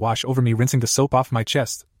the water wash over me, rinsing the soap off my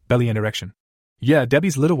chest, belly and erection. Yeah,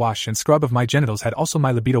 Debbie's little wash and scrub of my genitals had also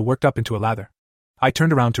my libido worked up into a lather. I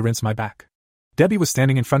turned around to rinse my back. Debbie was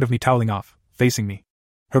standing in front of me, toweling off, facing me.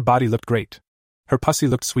 Her body looked great. Her pussy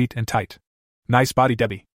looked sweet and tight. Nice body,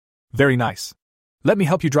 Debbie. Very nice. Let me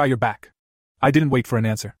help you dry your back. I didn't wait for an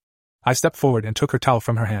answer. I stepped forward and took her towel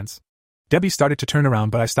from her hands. Debbie started to turn around,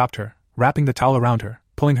 but I stopped her, wrapping the towel around her,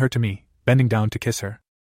 pulling her to me, bending down to kiss her.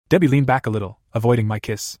 Debbie leaned back a little, avoiding my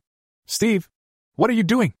kiss. Steve, what are you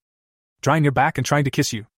doing? Drying your back and trying to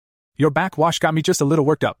kiss you. Your back wash got me just a little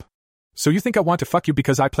worked up. So you think I want to fuck you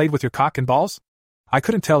because I played with your cock and balls? I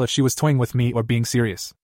couldn't tell if she was toying with me or being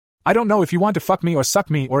serious. I don't know if you want to fuck me or suck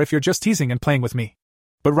me or if you're just teasing and playing with me.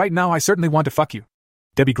 But right now I certainly want to fuck you.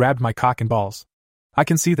 Debbie grabbed my cock and balls. I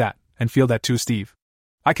can see that, and feel that too, Steve.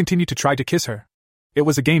 I continued to try to kiss her. It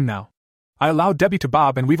was a game now. I allowed Debbie to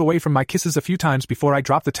bob and weave away from my kisses a few times before I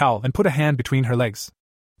dropped the towel and put a hand between her legs.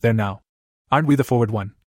 There now. Aren't we the forward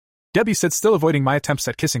one? Debbie said, still avoiding my attempts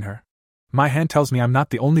at kissing her. My hand tells me I'm not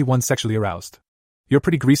the only one sexually aroused. You're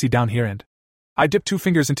pretty greasy down here, and I dipped 2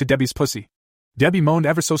 fingers into Debbie's pussy. Debbie moaned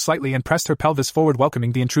ever so slightly and pressed her pelvis forward,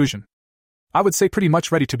 welcoming the intrusion. I would say pretty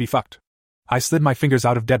much ready to be fucked. I slid my fingers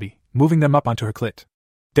out of Debbie, moving them up onto her clit.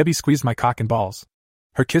 Debbie squeezed my cock and balls.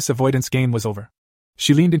 Her kiss avoidance game was over.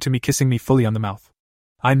 She leaned into me, kissing me fully on the mouth.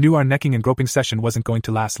 I knew our necking and groping session wasn't going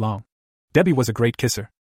to last long. Debbie was a great kisser.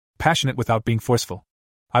 passionate without being forceful.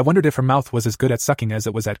 I wondered if her mouth was as good at sucking as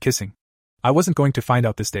it was at kissing. I wasn't going to find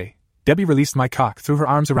out this day. Debbie released my cock, threw her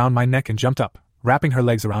arms around my neck and jumped up, wrapping her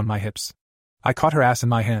legs around my hips. I caught her ass in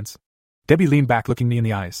my hands. Debbie leaned back, looking me in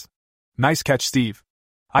the eyes. Nice catch, Steve.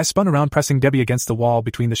 I spun around, pressing Debbie against the wall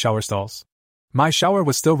between the shower stalls. My shower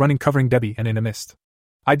was still running, covering Debbie and in a mist.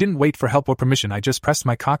 I didn't wait for help or permission, I just pressed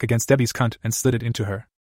my cock against Debbie's cunt and slid it into her.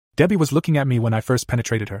 Debbie was looking at me when I first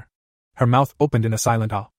penetrated her. Her mouth opened in a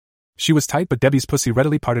silent awe. She was tight, but Debbie's pussy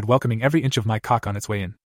readily parted, welcoming every inch of my cock on its way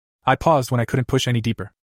in. I paused when I couldn't push any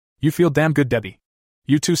deeper. You feel damn good, Debbie.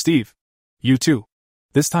 You too, Steve. You too.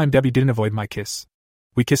 This time Debbie didn't avoid my kiss.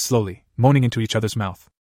 We kissed slowly, moaning into each other's mouth.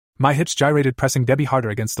 My hips gyrated, pressing Debbie harder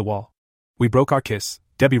against the wall. We broke our kiss,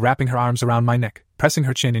 Debbie wrapping her arms around my neck, pressing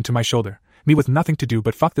her chin into my shoulder. Me with nothing to do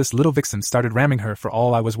but fuck this little vixen started ramming her for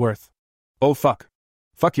all I was worth. Oh fuck.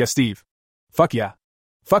 Fuck yeah, Steve. Fuck yeah.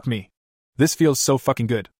 Fuck me. This feels so fucking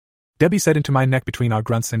good. Debbie said into my neck between our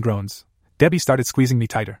grunts and groans. Debbie started squeezing me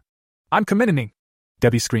tighter. I'm committing,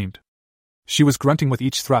 Debbie screamed. She was grunting with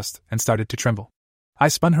each thrust and started to tremble. I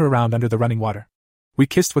spun her around under the running water. We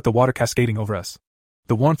kissed with the water cascading over us.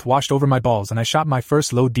 The warmth washed over my balls and I shot my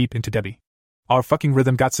first load deep into Debbie. Our fucking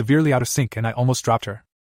rhythm got severely out of sync and I almost dropped her.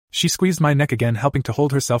 She squeezed my neck again, helping to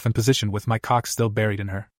hold herself in position with my cock still buried in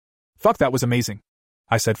her. Fuck, that was amazing,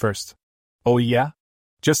 I said first. Oh yeah?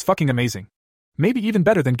 Just fucking amazing. Maybe even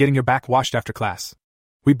better than getting your back washed after class.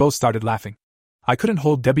 We both started laughing. I couldn't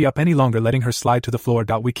hold Debbie up any longer, letting her slide to the floor.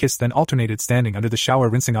 We kissed, then alternated standing under the shower,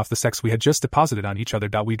 rinsing off the sex we had just deposited on each other.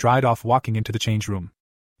 We dried off, walking into the change room.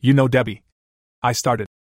 You know, Debbie, I started.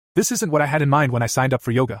 This isn't what I had in mind when I signed up for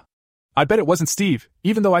yoga. I bet it wasn't, Steve,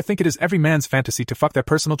 even though I think it is every man's fantasy to fuck their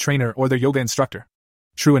personal trainer or their yoga instructor.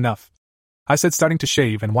 True enough, I said, starting to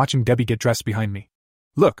shave and watching Debbie get dressed behind me.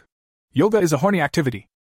 Look, yoga is a horny activity.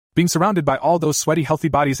 Being surrounded by all those sweaty, healthy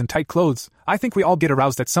bodies and tight clothes, I think we all get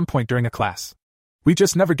aroused at some point during a class. We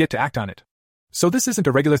just never get to act on it. So this isn't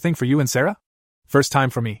a regular thing for you and Sarah? First time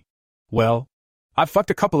for me. Well, I've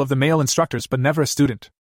fucked a couple of the male instructors but never a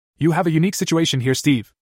student. You have a unique situation here,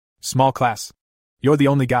 Steve. Small class. You're the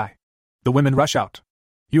only guy. The women rush out.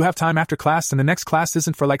 You have time after class and the next class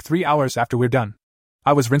isn't for like 3 hours after we're done.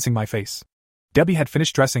 I was rinsing my face. Debbie had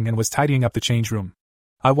finished dressing and was tidying up the change room.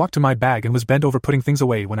 I walked to my bag and was bent over putting things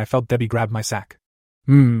away when I felt Debbie grab my sack.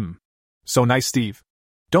 So nice, Steve.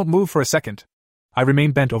 Don't move for a second. I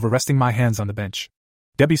remained bent over, resting my hands on the bench.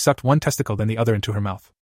 Debbie sucked one testicle then the other into her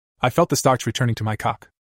mouth. I felt the starch returning to my cock.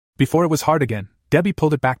 Before it was hard again, Debbie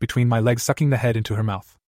pulled it back between my legs, sucking the head into her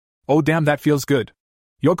mouth. Oh damn, that feels good.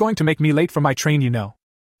 You're going to make me late for my train, you know.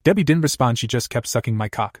 Debbie didn't respond, she just kept sucking my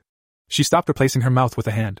cock. She stopped, replacing her mouth with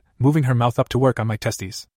a hand, moving her mouth up to work on my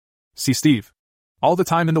testes. See, Steve. All the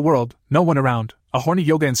time in the world, no one around, a horny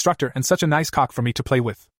yoga instructor and such a nice cock for me to play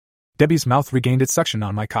with. Debbie's mouth regained its suction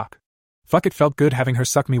on my cock. Fuck, it felt good having her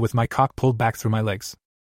suck me with my cock pulled back through my legs.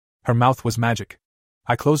 Her mouth was magic.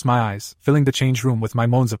 I closed my eyes, filling the change room with my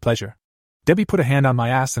moans of pleasure. Debbie put a hand on my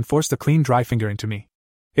ass and forced a clean, dry finger into me.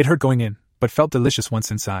 It hurt going in, but felt delicious once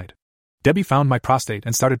inside. Debbie found my prostate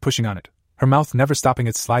and started pushing on it, her mouth never stopping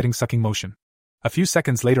its sliding, sucking motion. A few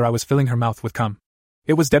seconds later I was filling her mouth with cum.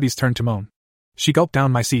 It was Debbie's turn to moan. She gulped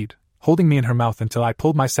down my seed, holding me in her mouth until I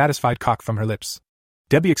pulled my satisfied cock from her lips.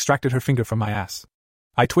 Debbie extracted her finger from my ass.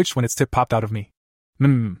 I twitched when its tip popped out of me.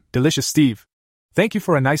 Delicious, Steve. Thank you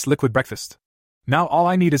for a nice liquid breakfast. Now all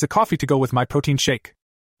I need is a coffee to go with my protein shake.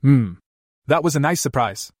 That was a nice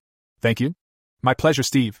surprise. Thank you. My pleasure,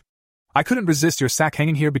 Steve. I couldn't resist your sack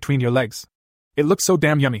hanging here between your legs. It looked so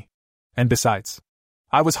damn yummy. And besides,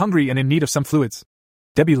 I was hungry and in need of some fluids.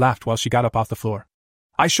 Debbie laughed while she got up off the floor.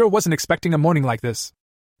 I sure wasn't expecting a morning like this.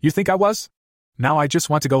 You think I was? Now I just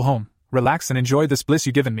want to go home, relax and enjoy this bliss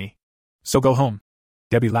you've given me. So go home.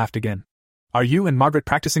 Debbie laughed again. Are you and Margaret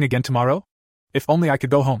practicing again tomorrow? If only I could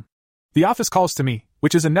go home. The office calls to me,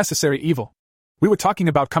 which is a necessary evil. We were talking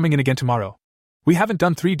about coming in again tomorrow. We haven't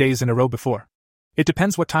done 3 days in a row before. It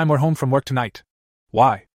depends what time we're home from work tonight.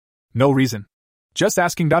 Why? No reason. Just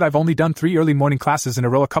asking. I've only done 3 early morning classes in a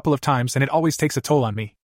row a couple of times and it always takes a toll on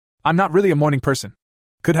me. I'm not really a morning person.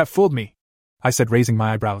 Could have fooled me, I said, raising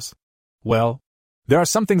my eyebrows. Well, there are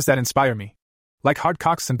some things that inspire me. Like hard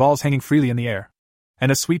cocks and balls hanging freely in the air.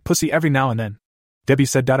 And a sweet pussy every now and then. Debbie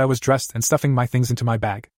said. I was dressed and stuffing my things into my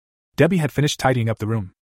bag. Debbie had finished tidying up the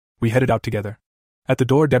room. We headed out together. At the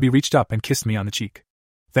door, Debbie reached up and kissed me on the cheek.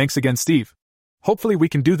 Thanks again, Steve. Hopefully we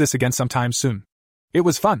can do this again sometime soon. It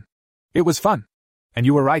was fun. It was fun. And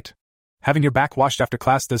you were right. Having your back washed after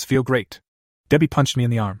class does feel great. Debbie punched me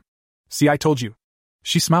in the arm. See, I told you.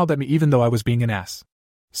 She smiled at me even though I was being an ass.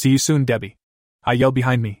 See you soon, Debbie. I yelled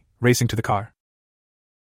behind me, racing to the car.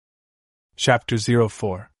 Chapter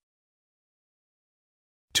 04.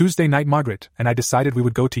 Tuesday night. Margaret and I decided we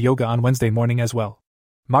would go to yoga on Wednesday morning as well.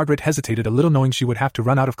 Margaret hesitated a little, knowing she would have to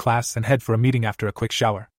run out of class and head for a meeting after a quick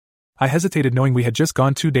shower. I hesitated, knowing we had just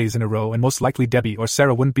gone 2 days in a row and most likely Debbie or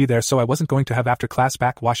Sarah wouldn't be there, so I wasn't going to have after-class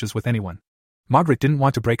backwashes with anyone. Margaret didn't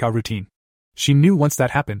want to break our routine. She knew once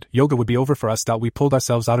that happened, yoga would be over for us. We pulled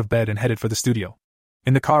ourselves out of bed and headed for the studio.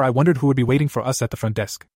 In the car, I wondered who would be waiting for us at the front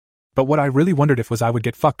desk. But what I really wondered if was I would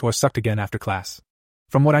get fucked or sucked again after class.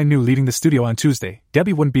 From what I knew leaving the studio on Tuesday,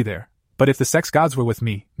 Debbie wouldn't be there, but if the sex gods were with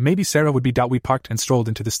me, maybe Sarah would be. We parked and strolled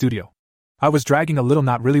into the studio. I was dragging a little,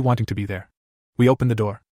 not really wanting to be there. We opened the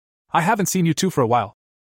door. "I haven't seen you two for a while."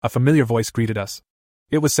 A familiar voice greeted us.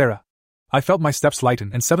 It was Sarah. I felt my steps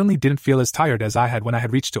lighten and suddenly didn't feel as tired as I had when I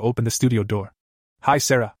had reached to open the studio door. "Hi,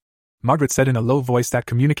 Sarah," Margaret said in a low voice that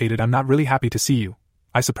communicated "I'm not really happy to see you."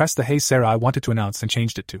 I suppressed the "Hey Sarah" I wanted to announce and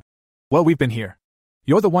changed it to "Well, we've been here.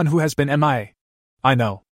 You're the one who has been MIA. I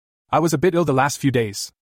know. I was a bit ill the last few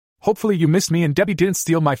days. Hopefully you missed me and Debbie didn't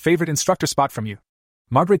steal my favorite instructor spot from you."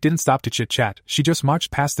 Margaret didn't stop to chit-chat, she just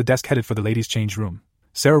marched past the desk headed for the ladies' change room.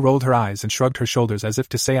 Sarah rolled her eyes and shrugged her shoulders as if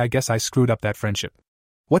to say, "I guess I screwed up that friendship.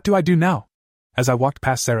 What do I do now?" As I walked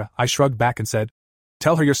past Sarah, I shrugged back and said,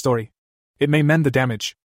 "Tell her your story. It may mend the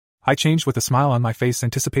damage." I changed with a smile on my face,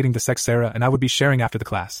 anticipating the sex Sarah and I would be sharing after the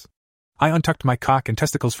class. I untucked my cock and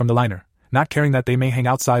testicles from the liner, not caring that they may hang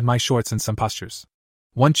outside my shorts in some postures.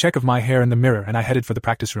 One check of my hair in the mirror and I headed for the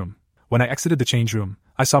practice room. When I exited the change room,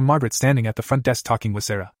 I saw Margaret standing at the front desk talking with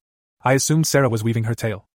Sarah. I assumed Sarah was weaving her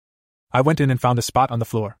tail. I went in and found a spot on the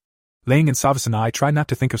floor. Laying in Savasana, I tried not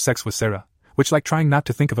to think of sex with Sarah, which like trying not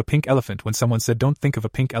to think of a pink elephant when someone said don't think of a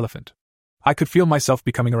pink elephant. I could feel myself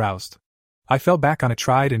becoming aroused. I fell back on a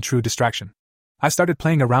tried and true distraction. I started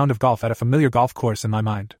playing a round of golf at a familiar golf course in my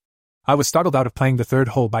mind. I was startled out of playing the third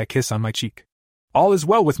hole by a kiss on my cheek. "All is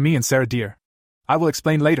well with me and Sarah, dear. I will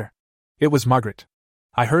explain later." It was Margaret.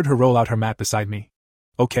 I heard her roll out her mat beside me.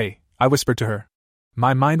 "Okay," I whispered to her.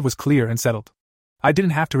 My mind was clear and settled. I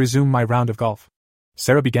didn't have to resume my round of golf.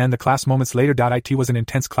 Sarah began the class moments later. It was an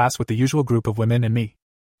intense class with the usual group of women and me.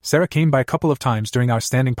 Sarah came by a couple of times during our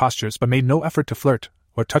standing postures but made no effort to flirt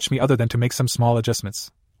or touch me other than to make some small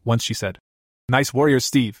adjustments. Once she said, "Nice warriors,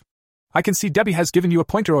 Steve. I can see Debbie has given you a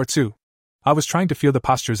pointer or two." I was trying to feel the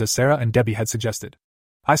postures as Sarah and Debbie had suggested.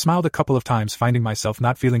 I smiled a couple of times, finding myself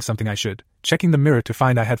not feeling something I should, checking the mirror to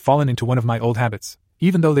find I had fallen into one of my old habits.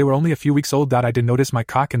 Even though they were only a few weeks old, I did notice my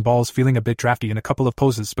cock and balls feeling a bit drafty in a couple of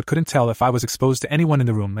poses but couldn't tell if I was exposed to anyone in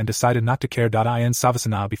the room and decided not to care. In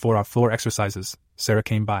Savasana before our floor exercises, Sarah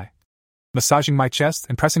came by, massaging my chest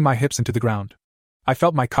and pressing my hips into the ground. I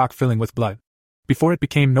felt my cock filling with blood. Before it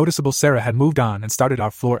became noticeable, Sarah had moved on and started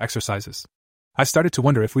our floor exercises. I started to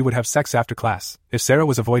wonder if we would have sex after class, if Sarah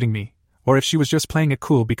was avoiding me, or if she was just playing it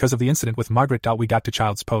cool because of the incident with Margaret. We got to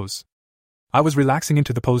child's pose. I was relaxing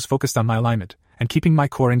into the pose, focused on my alignment, and keeping my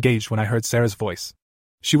core engaged when I heard Sarah's voice.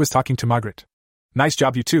 She was talking to Margaret. "Nice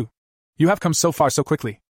job, you two. You have come so far so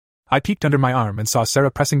quickly." I peeked under my arm and saw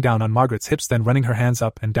Sarah pressing down on Margaret's hips, then running her hands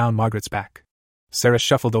up and down Margaret's back. Sarah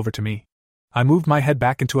shuffled over to me. I moved my head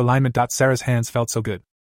back into alignment. Sarah's hands felt so good.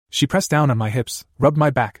 She pressed down on my hips, rubbed my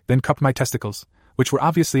back, then cupped my testicles, which were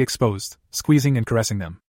obviously exposed, squeezing and caressing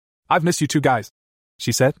them. "I've missed you two guys,"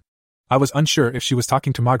 she said. I was unsure if she was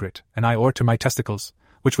talking to Margaret and I or to my testicles,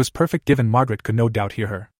 which was perfect given Margaret could no doubt hear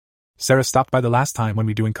her. Sarah stopped by the last time when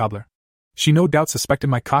we doing cobbler. She no doubt suspected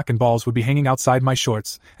my cock and balls would be hanging outside my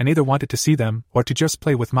shorts and either wanted to see them or to just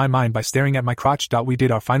play with my mind by staring at my crotch. We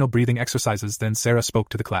did our final breathing exercises, then Sarah spoke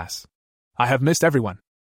to the class. "I have missed everyone.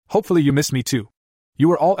 Hopefully you missed me too. You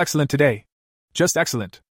were all excellent today. Just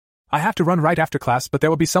excellent. I have to run right after class, but there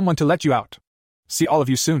will be someone to let you out. See all of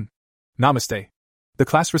you soon. Namaste." The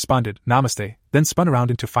class responded, "Namaste," then spun around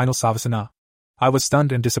into final Savasana. I was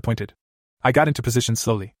stunned and disappointed. I got into position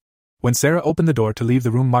slowly. When Sarah opened the door to leave the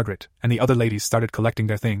room, Margaret and the other ladies started collecting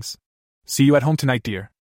their things. "See you at home tonight, dear.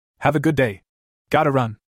 Have a good day. Gotta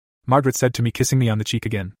run," Margaret said to me, kissing me on the cheek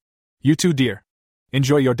again. "You too, dear.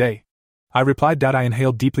 Enjoy your day." I replied. I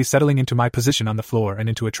inhaled deeply, settling into my position on the floor and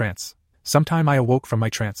into a trance. Sometime I awoke from my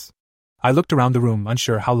trance. I looked around the room,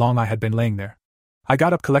 unsure how long I had been laying there. I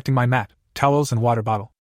got up, collecting my mat, towels and water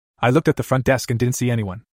bottle. I looked at the front desk and didn't see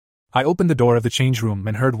anyone. I opened the door of the change room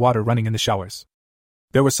and heard water running in the showers.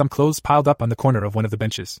 There were some clothes piled up on the corner of one of the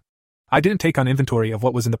benches. I didn't take on inventory of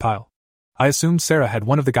what was in the pile. I assumed Sarah had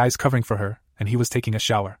one of the guys covering for her, and he was taking a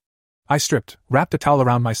shower. I stripped, wrapped a towel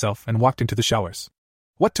around myself and walked into the showers.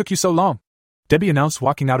 "What took you so long?" Debbie announced,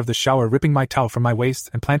 walking out of the shower, ripping my towel from my waist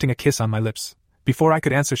and planting a kiss on my lips. Before I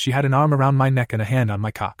could answer, she had an arm around my neck and a hand on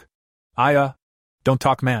my cock. Don't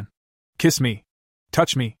talk, man. Kiss me.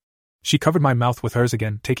 Touch me. She covered my mouth with hers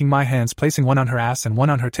again, taking my hands, placing one on her ass and one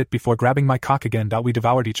on her tit before grabbing my cock again. We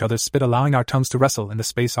devoured each other's spit, allowing our tongues to wrestle in the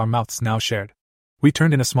space our mouths now shared. We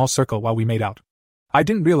turned in a small circle while we made out. I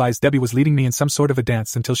didn't realize Debbie was leading me in some sort of a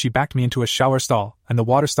dance until she backed me into a shower stall, and the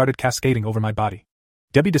water started cascading over my body.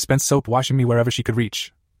 Debbie dispensed soap, washing me wherever she could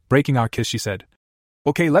reach. Breaking our kiss, she said,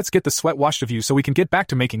 "Okay, let's get the sweat washed of you so we can get back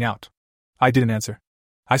to making out." I didn't answer.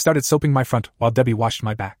 I started soaping my front while Debbie washed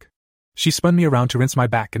my back. She spun me around to rinse my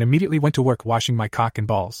back and immediately went to work washing my cock and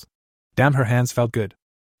balls. Damn, her hands felt good.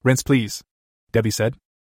 "Rinse, please," Debbie said.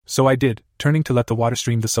 So I did, turning to let the water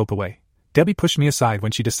stream the soap away. Debbie pushed me aside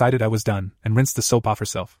when she decided I was done and rinsed the soap off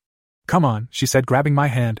herself. "Come on," she said, grabbing my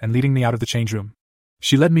hand and leading me out of the change room.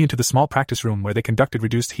 She led me into the small practice room where they conducted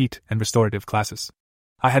reduced heat and restorative classes.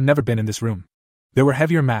 I had never been in this room. There were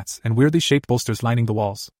heavier mats and weirdly shaped bolsters lining the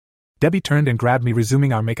walls. Debbie turned and grabbed me,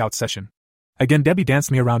 resuming our makeout session. Again, Debbie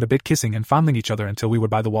danced me around a bit, kissing and fondling each other until we were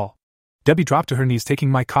by the wall. Debbie dropped to her knees,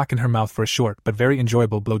 taking my cock in her mouth for a short but very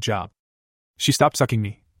enjoyable blow job. She stopped sucking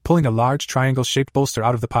me, pulling a large triangle-shaped bolster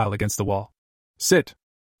out of the pile against the wall. "Sit,"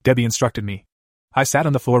 Debbie instructed me. I sat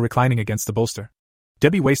on the floor, reclining against the bolster.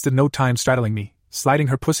 Debbie wasted no time straddling me, sliding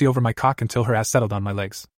her pussy over my cock until her ass settled on my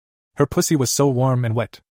legs. Her pussy was so warm and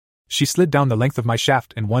wet. She slid down the length of my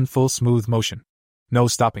shaft in one full smooth motion. No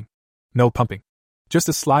stopping. No pumping. Just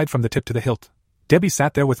a slide from the tip to the hilt. Debbie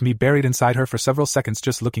sat there with me buried inside her for several seconds,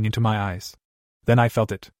 just looking into my eyes. Then I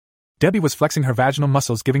felt it. Debbie was flexing her vaginal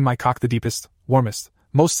muscles, giving my cock the deepest, warmest,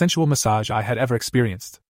 most sensual massage I had ever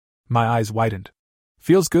experienced. My eyes widened.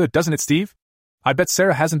 "Feels good, doesn't it, Steve? I bet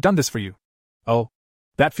Sarah hasn't done this for you." "Oh.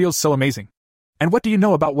 That feels so amazing. And what do you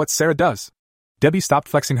know about what Sarah does?" Debbie stopped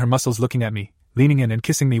flexing her muscles, looking at me, leaning in and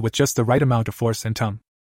kissing me with just the right amount of force and tongue.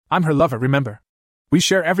 "I'm her lover, remember? We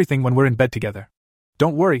share everything when we're in bed together.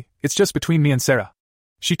 Don't worry, it's just between me and Sarah.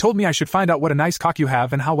 She told me I should find out what a nice cock you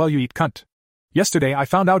have and how well you eat, cunt. Yesterday I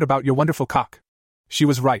found out about your wonderful cock. She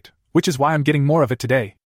was right, which is why I'm getting more of it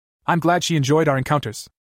today. I'm glad she enjoyed our encounters.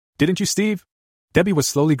 Didn't you, Steve?" Debbie was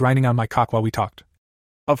slowly grinding on my cock while we talked.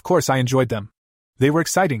 "Of course I enjoyed them. They were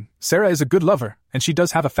exciting. Sarah is a good lover, and she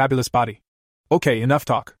does have a fabulous body. Okay, enough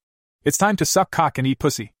talk. It's time to suck cock and eat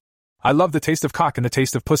pussy. I love the taste of cock and the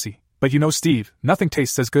taste of pussy, but you know, Steve, nothing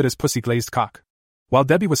tastes as good as pussy-glazed cock." While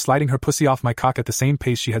Debbie was sliding her pussy off my cock at the same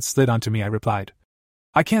pace she had slid onto me, I replied,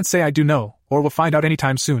 "I can't say I do know, or we'll find out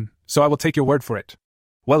anytime soon, so I will take your word for it."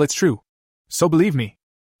 "Well, it's true. So believe me."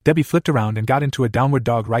 Debbie flipped around and got into a downward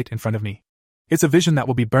dog right in front of me. It's a vision that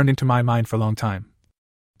will be burned into my mind for a long time.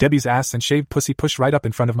 Debbie's ass and shaved pussy pushed right up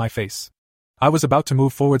in front of my face. I was about to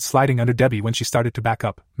move forward, sliding under Debbie, when she started to back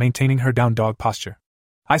up, maintaining her down dog posture.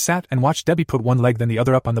 I sat and watched Debbie put one leg then the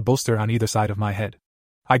other up on the bolster on either side of my head.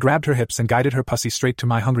 I grabbed her hips and guided her pussy straight to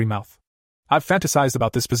my hungry mouth. "I've fantasized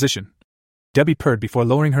about this position," Debbie purred before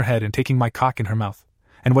lowering her head and taking my cock in her mouth.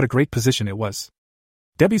 And what a great position it was.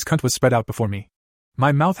 Debbie's cunt was spread out before me.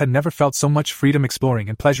 My mouth had never felt so much freedom exploring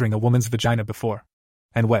and pleasuring a woman's vagina before.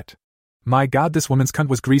 And wet. My God, this woman's cunt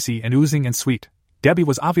was greasy and oozing and sweet. Debbie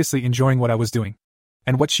was obviously enjoying what I was doing.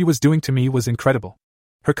 And what she was doing to me was incredible.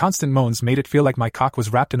 Her constant moans made it feel like my cock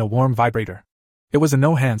was wrapped in a warm vibrator. It was a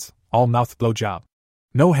no hands, all mouth blow job.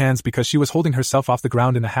 No hands because she was holding herself off the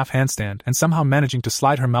ground in a half handstand and somehow managing to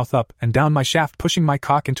slide her mouth up and down my shaft, pushing my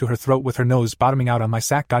cock into her throat with her nose bottoming out on my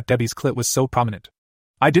sack. Debbie's clit was so prominent.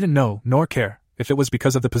 I didn't know, nor care, if it was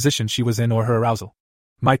because of the position she was in or her arousal.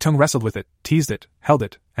 My tongue wrestled with it, teased it, held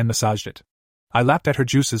it, and massaged it. I lapped at her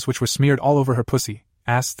juices, which were smeared all over her pussy,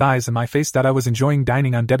 ass, thighs, and my face. I was enjoying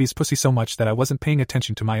dining on Debbie's pussy so much that I wasn't paying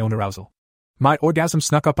attention to my own arousal. My orgasm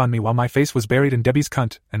snuck up on me while my face was buried in Debbie's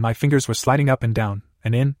cunt, and my fingers were sliding up and down,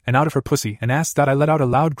 and in, and out of her pussy and ass. I let out a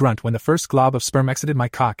loud grunt when the first glob of sperm exited my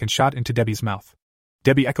cock and shot into Debbie's mouth.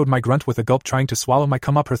 Debbie echoed my grunt with a gulp, trying to swallow my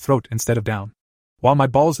cum up her throat instead of down. While my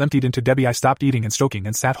balls emptied into Debbie, I stopped eating and stroking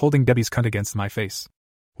and sat holding Debbie's cunt against my face.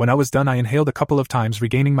 When I was done, I inhaled a couple of times,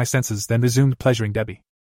 regaining my senses, then resumed pleasuring Debbie.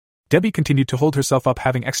 Debbie continued to hold herself up,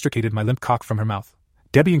 having extricated my limp cock from her mouth.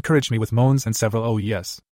 Debbie encouraged me with moans and several "oh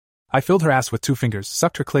yes." I filled her ass with 2 fingers,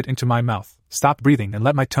 sucked her clit into my mouth, stopped breathing, and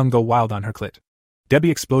let my tongue go wild on her clit.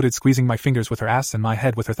 Debbie exploded, squeezing my fingers with her ass and my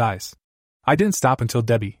head with her thighs. I didn't stop until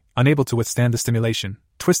Debbie, unable to withstand the stimulation,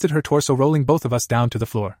 twisted her torso, rolling both of us down to the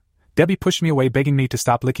floor. Debbie pushed me away, begging me to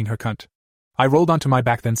stop licking her cunt. I rolled onto my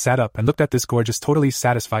back, then sat up and looked at this gorgeous, totally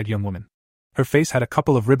satisfied young woman. Her face had a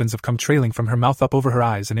couple of ribbons of cum trailing from her mouth up over her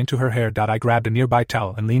eyes and into her hair. I grabbed a nearby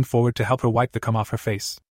towel and leaned forward to help her wipe the cum off her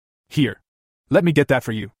face. "Here. Let me get that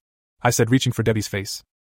for you," I said, reaching for Debbie's face.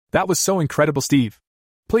 "That was so incredible, Steve.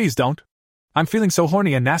 Please don't. I'm feeling so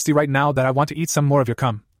horny and nasty right now that I want to eat some more of your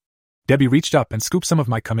cum." Debbie reached up and scooped some of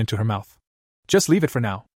my cum into her mouth. "Just leave it for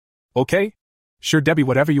now. Okay? Sure, Debbie,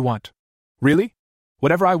 whatever you want. Really?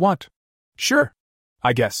 Whatever I want? Sure.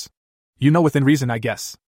 I guess. You know within reason, I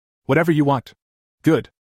guess. Whatever you want. Good.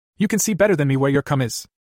 You can see better than me where your cum is.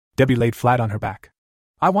 Debbie laid flat on her back.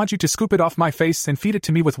 I want you to scoop it off my face and feed it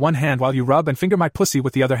to me with one hand while you rub and finger my pussy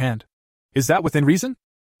with the other hand. Is that within reason?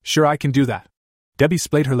 Sure, I can do that. Debbie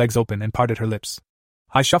splayed her legs open and parted her lips.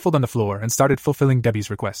 I shuffled on the floor and started fulfilling Debbie's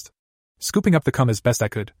request, scooping up the cum as best I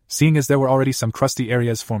could, seeing as there were already some crusty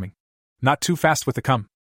areas forming. Not too fast with the cum.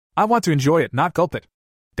 I want to enjoy it, not gulp it,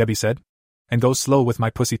 Debbie said. And go slow with my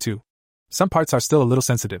pussy too. Some parts are still a little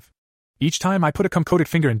sensitive. Each time I put a cum-coated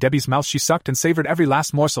finger in Debbie's mouth, she sucked and savored every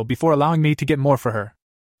last morsel before allowing me to get more for her.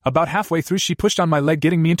 About halfway through, she pushed on my leg,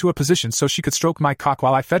 getting me into a position so she could stroke my cock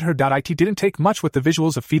while I fed her. It didn't take much with the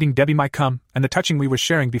visuals of feeding Debbie my cum and the touching we were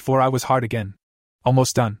sharing before I was hard again.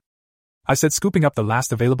 Almost done, I said, scooping up the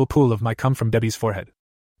last available pool of my cum from Debbie's forehead.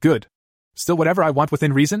 Good. Still whatever I want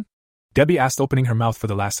within reason? Debbie asked, opening her mouth for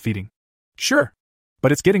the last feeding. Sure.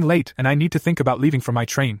 But it's getting late and I need to think about leaving for my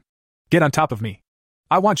train. Get on top of me.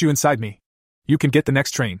 I want you inside me. You can get the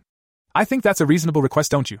next train. I think that's a reasonable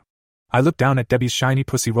request, don't you? I looked down at Debbie's shiny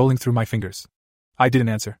pussy rolling through my fingers. I didn't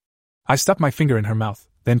answer. I stuck my finger in her mouth,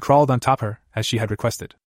 then crawled on top her, as she had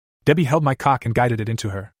requested. Debbie held my cock and guided it into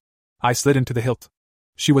her. I slid into the hilt.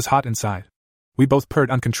 She was hot inside. We both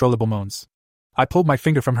purred uncontrollable moans. I pulled my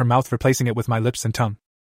finger from her mouth, replacing it with my lips and tongue.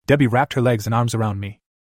 Debbie wrapped her legs and arms around me.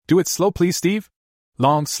 Do it slow, please, Steve.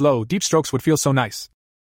 Long, slow, deep strokes would feel so nice,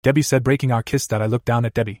 Debbie said, breaking our kiss. I looked down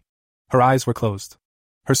at Debbie. Her eyes were closed.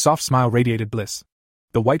 Her soft smile radiated bliss.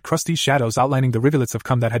 The white crusty shadows outlining the rivulets of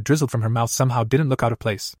cum that had drizzled from her mouth somehow didn't look out of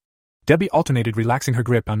place. Debbie alternated relaxing her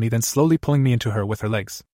grip on me, then slowly pulling me into her with her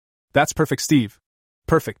legs. That's perfect, Steve.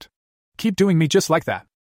 Perfect. Keep doing me just like that.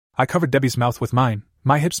 I covered Debbie's mouth with mine,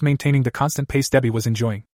 my hips maintaining the constant pace Debbie was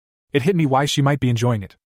enjoying. It hit me why she might be enjoying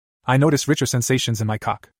it. I noticed richer sensations in my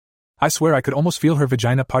cock. I swear I could almost feel her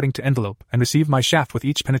vagina parting to envelope and receive my shaft with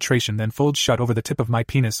each penetration, then fold shut over the tip of my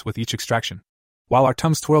penis with each extraction. While our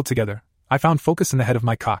tongues twirled together, I found focus in the head of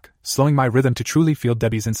my cock, slowing my rhythm to truly feel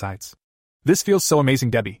Debbie's insides. This feels so amazing,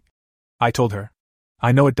 Debbie, I told her.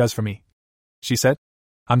 I know it does for me, she said.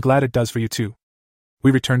 I'm glad it does for you too.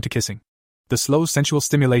 We returned to kissing. The slow, sensual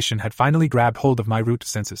stimulation had finally grabbed hold of my root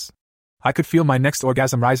senses. I could feel my next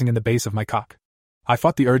orgasm rising in the base of my cock. I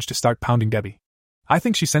fought the urge to start pounding Debbie. I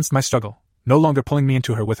think she sensed my struggle, no longer pulling me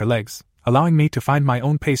into her with her legs, allowing me to find my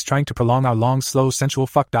own pace, trying to prolong our long, slow, sensual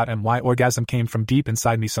fuck. And my orgasm came from deep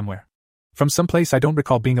inside me somewhere. From some place I don't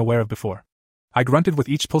recall being aware of before. I grunted with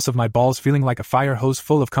each pulse of my balls, feeling like a fire hose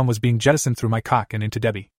full of cum was being jettisoned through my cock and into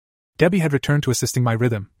Debbie. Debbie had returned to assisting my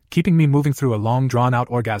rhythm, keeping me moving through a long, drawn-out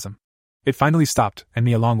orgasm. It finally stopped, and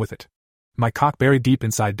me along with it. My cock buried deep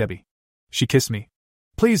inside Debbie. She kissed me.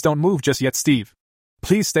 Please don't move just yet, Steve.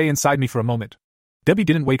 Please stay inside me for a moment. Debbie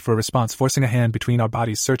didn't wait for a response, forcing a hand between our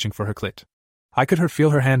bodies, searching for her clit. I could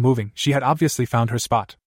feel her hand moving. She had obviously found her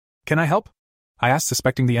spot. Can I help? I asked,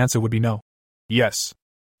 suspecting the answer would be no. Yes.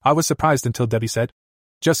 I was surprised until Debbie said,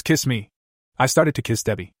 just kiss me. I started to kiss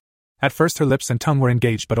Debbie. At first her lips and tongue were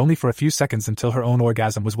engaged, but only for a few seconds, until her own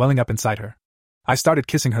orgasm was welling up inside her. I started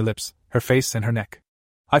kissing her lips, her face and her neck.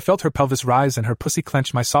 I felt her pelvis rise and her pussy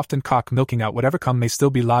clench, my softened cock milking out whatever cum may still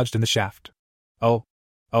be lodged in the shaft. Oh.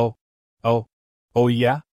 Oh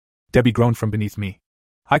yeah? Debbie groaned from beneath me.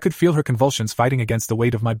 I could feel her convulsions fighting against the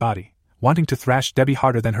weight of my body, wanting to thrash Debbie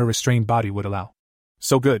harder than her restrained body would allow.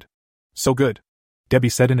 So good. So good, Debbie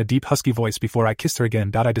said in a deep husky voice before I kissed her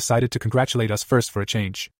again. I decided to congratulate us first for a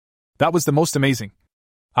change. That was the most amazing.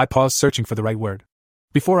 I paused, searching for the right word.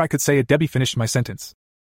 Before I could say it, Debbie finished my sentence.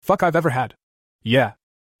 Fuck I've ever had. Yeah.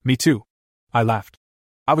 Me too. I laughed.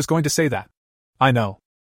 I was going to say that. I know.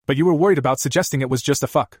 But you were worried about suggesting it was just a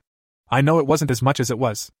fuck. I know it wasn't as much as it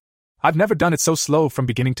was. I've never done it so slow from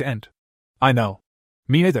beginning to end. I know.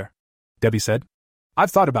 Me neither, Debbie said.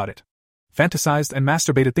 I've thought about it. Fantasized and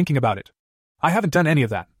masturbated thinking about it. I haven't done any of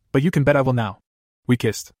that, but you can bet I will now. We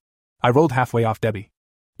kissed. I rolled halfway off Debbie.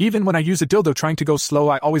 Even when I use a dildo trying to go slow,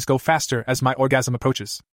 I always go faster as my orgasm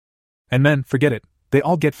approaches. And men, forget it, they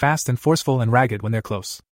all get fast and forceful and ragged when they're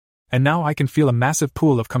close. And now I can feel a massive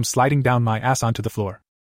pool of cum sliding down my ass onto the floor.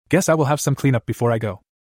 Guess I will have some cleanup before I go.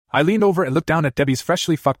 I leaned over and looked down at Debbie's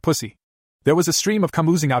freshly fucked pussy. There was a stream of cum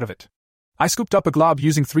oozing out of it. I scooped up a glob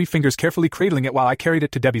using 3 fingers, carefully cradling it while I carried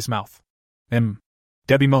it to Debbie's mouth.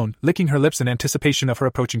 Debbie moaned, licking her lips in anticipation of her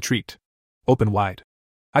approaching treat. Open wide,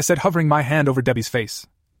 I said, hovering my hand over Debbie's face.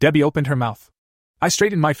 Debbie opened her mouth. I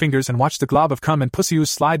straightened my fingers and watched the glob of cum and pussy ooze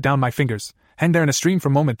slide down my fingers, hang there in a stream for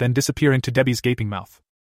a moment, then disappear into Debbie's gaping mouth.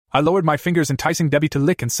 I lowered my fingers, enticing Debbie to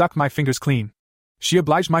lick and suck my fingers clean. She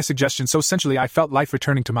obliged my suggestion so sensually I felt life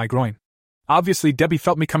returning to my groin. Obviously Debbie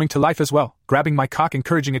felt me coming to life as well, grabbing my cock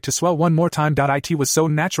encouraging it to swell one more time. It was so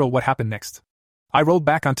natural. What happened next? I rolled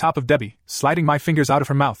back on top of Debbie, sliding my fingers out of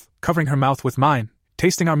her mouth, covering her mouth with mine,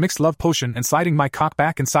 tasting our mixed love potion and sliding my cock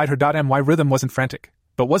back inside her. My rhythm wasn't frantic,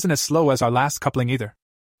 but wasn't as slow as our last coupling either.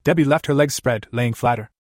 Debbie left her legs spread, laying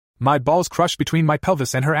flatter. My balls crushed between my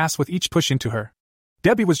pelvis and her ass with each push into her.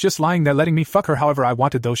 Debbie was just lying there letting me fuck her however I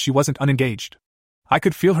wanted, though she wasn't unengaged. I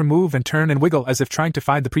could feel her move and turn and wiggle as if trying to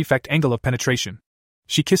find the perfect angle of penetration.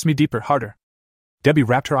 She kissed me deeper, harder. Debbie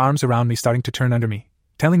wrapped her arms around me, starting to turn under me,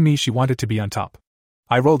 telling me she wanted to be on top.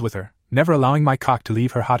 I rolled with her, never allowing my cock to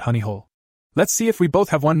leave her hot honey hole. Let's see if we both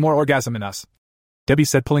have one more orgasm in us, Debbie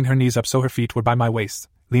said, pulling her knees up so her feet were by my waist,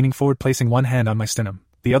 leaning forward, placing one hand on my sternum,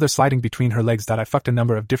 the other sliding between her legs. I fucked a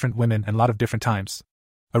number of different women and a lot of different times.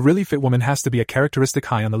 A really fit woman has to be a characteristic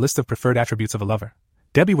high on the list of preferred attributes of a lover.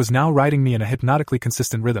 Debbie was now riding me in a hypnotically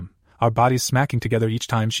consistent rhythm, our bodies smacking together each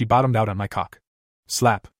time she bottomed out on my cock.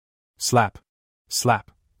 Slap. Slap.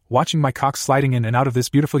 Slap. Watching my cock sliding in and out of this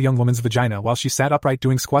beautiful young woman's vagina while she sat upright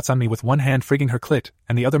doing squats on me with one hand frigging her clit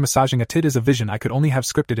and the other massaging a tit is a vision I could only have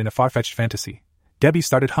scripted in a far-fetched fantasy. Debbie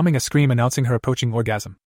started humming a scream announcing her approaching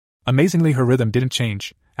orgasm. Amazingly, her rhythm didn't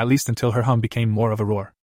change, at least until her hum became more of a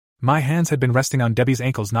roar. My hands had been resting on Debbie's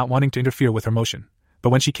ankles, not wanting to interfere with her motion,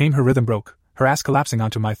 but when she came her rhythm broke, her ass collapsing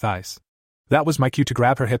onto my thighs. That was my cue to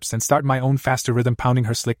grab her hips and start my own faster rhythm, pounding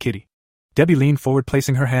her slick kitty. Debbie leaned forward,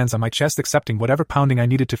 placing her hands on my chest, accepting whatever pounding I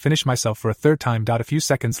needed to finish myself for a third time. A few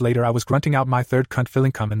seconds later I was grunting out my third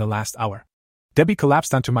cunt-filling cum in the last hour. Debbie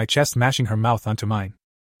collapsed onto my chest, mashing her mouth onto mine.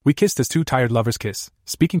 We kissed as two tired lovers kiss,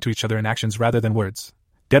 speaking to each other in actions rather than words.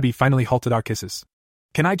 Debbie finally halted our kisses.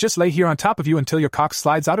 Can I just lay here on top of you until your cock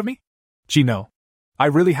slides out of me? Gee, no. I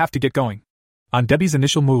really have to get going. On Debbie's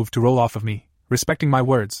initial move to roll off of me, respecting my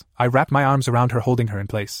words, I wrapped my arms around her, holding her in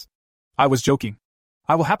place. I was joking.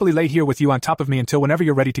 I will happily lay here with you on top of me until whenever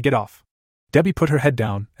you're ready to get off. Debbie put her head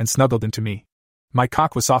down and snuggled into me. My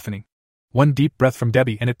cock was softening. One deep breath from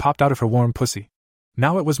Debbie and it popped out of her warm pussy.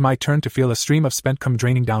 Now it was my turn to feel a stream of spent cum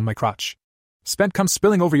draining down my crotch. Spent cum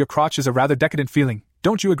spilling over your crotch is a rather decadent feeling,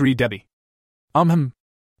 don't you agree, Debbie?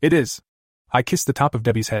 It is. I kissed the top of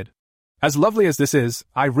Debbie's head. As lovely as this is,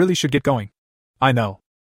 I really should get going. I know.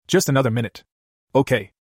 Just another minute.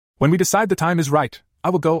 Okay. When we decide the time is right, I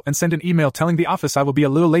will go and send an email telling the office I will be a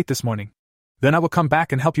little late this morning. Then I will come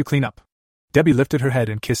back and help you clean up. Debbie lifted her head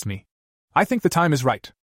and kissed me. I think the time is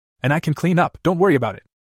right. And I can clean up, don't worry about it.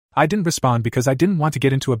 I didn't respond because I didn't want to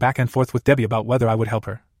get into a back and forth with Debbie about whether I would help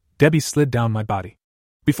her. Debbie slid down my body.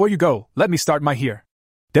 Before you go, let me start my here.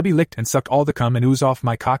 Debbie licked and sucked all the cum and ooze off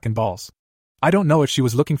my cock and balls. I don't know if she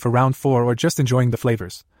was looking for round 4 or just enjoying the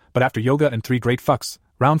flavors, but after yoga and 3 great fucks,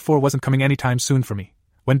 round 4 wasn't coming anytime soon for me.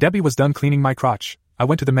 When Debbie was done cleaning my crotch, I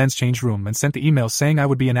went to the men's change room and sent the email saying I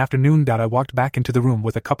would be in afternoon. I walked back into the room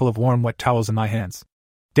with a couple of warm wet towels in my hands.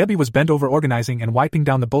 Debbie was bent over organizing and wiping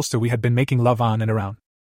down the bolster we had been making love on and around.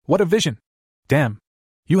 What a vision! Damn.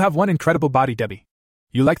 You have one incredible body, Debbie.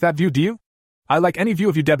 You like that view, do you? I like any view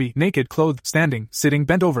of you, Debbie, naked, clothed, standing, sitting,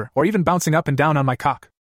 bent over, or even bouncing up and down on my cock.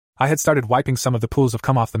 I had started wiping some of the pools of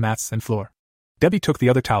cum off the mats and floor. Debbie took the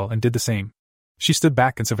other towel and did the same. She stood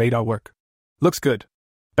back and surveyed our work. Looks good.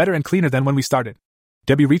 Better and cleaner than when we started.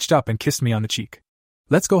 Debbie reached up and kissed me on the cheek.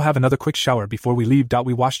 Let's go have another quick shower before we leave.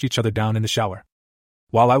 We washed each other down in the shower.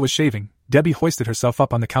 While I was shaving, Debbie hoisted herself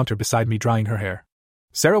up on the counter beside me, drying her hair.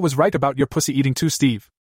 Sarah was right about your pussy eating too, Steve.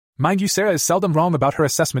 Mind you, Sarah is seldom wrong about her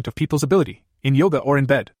assessment of people's ability, in yoga or in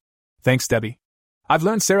bed. Thanks, Debbie. I've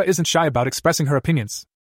learned Sarah isn't shy about expressing her opinions.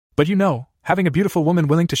 But you know, having a beautiful woman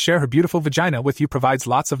willing to share her beautiful vagina with you provides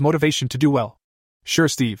lots of motivation to do well. Sure,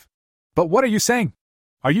 Steve. But what are you saying?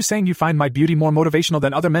 Are you saying you find my beauty more motivational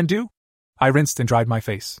than other men do? I rinsed and dried my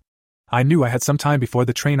face. I knew I had some time before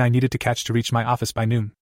the train I needed to catch to reach my office by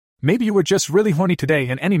noon. Maybe you were just really horny today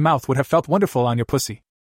and any mouth would have felt wonderful on your pussy.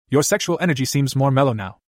 Your sexual energy seems more mellow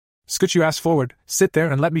now. Scoot your ass forward, sit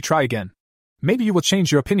there and let me try again. Maybe you will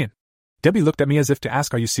change your opinion. Debbie looked at me as if to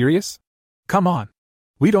ask, are you serious? Come on.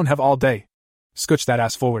 We don't have all day. Scooch that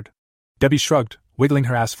ass forward. Debbie shrugged, wiggling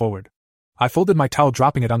her ass forward. I folded my towel,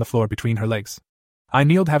 dropping it on the floor between her legs. I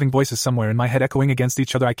kneeled, having voices somewhere in my head echoing against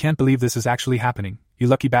each other. I can't believe this is actually happening. You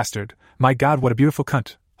lucky bastard. My God, what a beautiful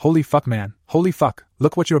cunt. Holy fuck, man. Holy fuck.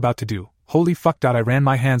 Look what you're about to do. Holy fuck. I ran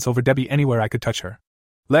my hands over Debbie anywhere I could touch her.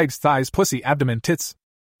 Legs, thighs, pussy, abdomen, tits.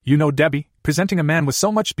 You know, Debbie, presenting a man with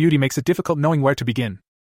so much beauty makes it difficult knowing where to begin.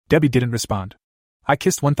 Debbie didn't respond. I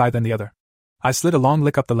kissed one thigh then the other. I slid a long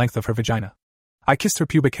lick up the length of her vagina. I kissed her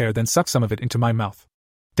pubic hair, then sucked some of it into my mouth.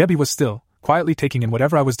 Debbie was still, quietly taking in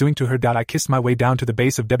whatever I was doing to her. I kissed my way down to the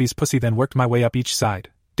base of Debbie's pussy, then worked my way up each side,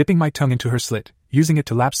 dipping my tongue into her slit, using it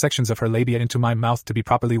to lap sections of her labia into my mouth to be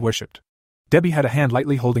properly worshipped. Debbie had a hand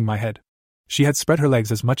lightly holding my head. She had spread her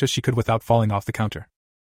legs as much as she could without falling off the counter.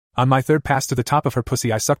 On my third pass to the top of her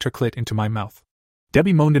pussy, I sucked her clit into my mouth.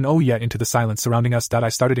 Debbie moaned an oh yeah into the silence surrounding us. I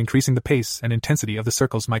started increasing the pace and intensity of the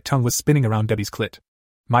circles my tongue was spinning around Debbie's clit.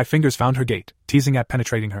 My fingers found her gate, teasing at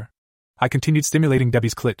penetrating her. I continued stimulating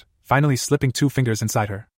Debbie's clit, finally slipping 2 fingers inside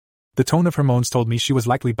her. The tone of her moans told me she was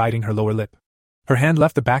likely biting her lower lip. Her hand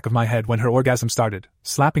left the back of my head when her orgasm started,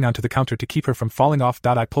 slapping onto the counter to keep her from falling off.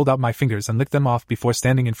 I pulled out my fingers and licked them off before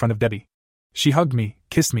standing in front of Debbie. She hugged me,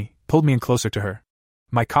 kissed me, pulled me in closer to her.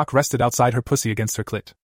 My cock rested outside her pussy against her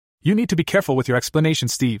clit. You need to be careful with your explanation,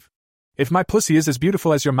 Steve. If my pussy is as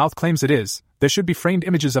beautiful as your mouth claims it is, there should be framed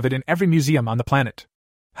images of it in every museum on the planet.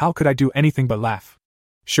 How could I do anything but laugh?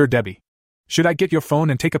 Sure, Debbie. Should I get your phone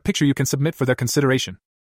and take a picture you can submit for their consideration?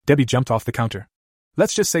 Debbie jumped off the counter.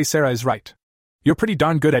 Let's just say Sarah is right. You're pretty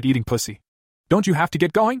darn good at eating pussy. Don't you have to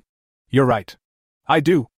get going? You're right. I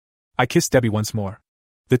do. I kissed Debbie once more.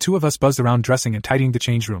 The two of us buzzed around dressing and tidying the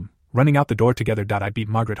change room, running out the door together. I beat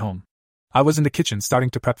Margaret home. I was in the kitchen starting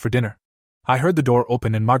to prep for dinner. I heard the door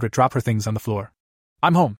open and Margaret drop her things on the floor.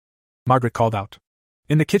 I'm home, Margaret called out.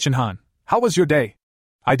 In the kitchen, hon. How was your day?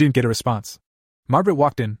 I didn't get a response. Margaret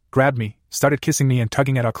walked in, grabbed me, started kissing me and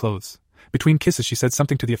tugging at our clothes. Between kisses she said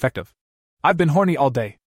something to the effect of, I've been horny all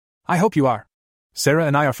day. I hope you are. Sarah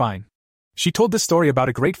and I are fine. She told this story about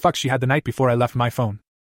a great fuck she had the night before I left my phone.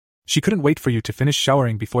 She couldn't wait for you to finish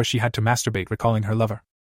showering before she had to masturbate, recalling her lover.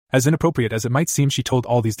 As inappropriate as it might seem, she told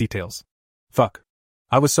all these details. Fuck.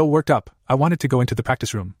 I was so worked up, I wanted to go into the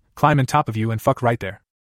practice room, climb on top of you and fuck right there.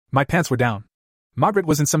 My pants were down. Margaret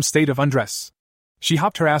was in some state of undress. She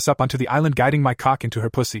hopped her ass up onto the island, guiding my cock into her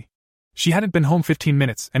pussy. She hadn't been home 15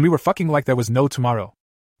 minutes and we were fucking like there was no tomorrow.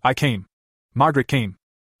 I came. Margaret came.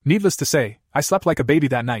 Needless to say, I slept like a baby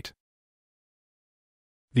that night.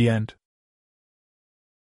 The end.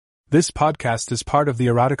 This podcast is part of the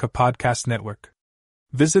Erotica Podcast Network.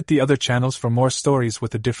 Visit the other channels for more stories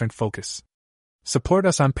with a different focus. Support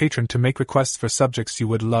us on Patreon to make requests for subjects you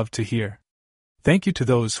would love to hear. Thank you to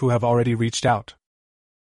those who have already reached out.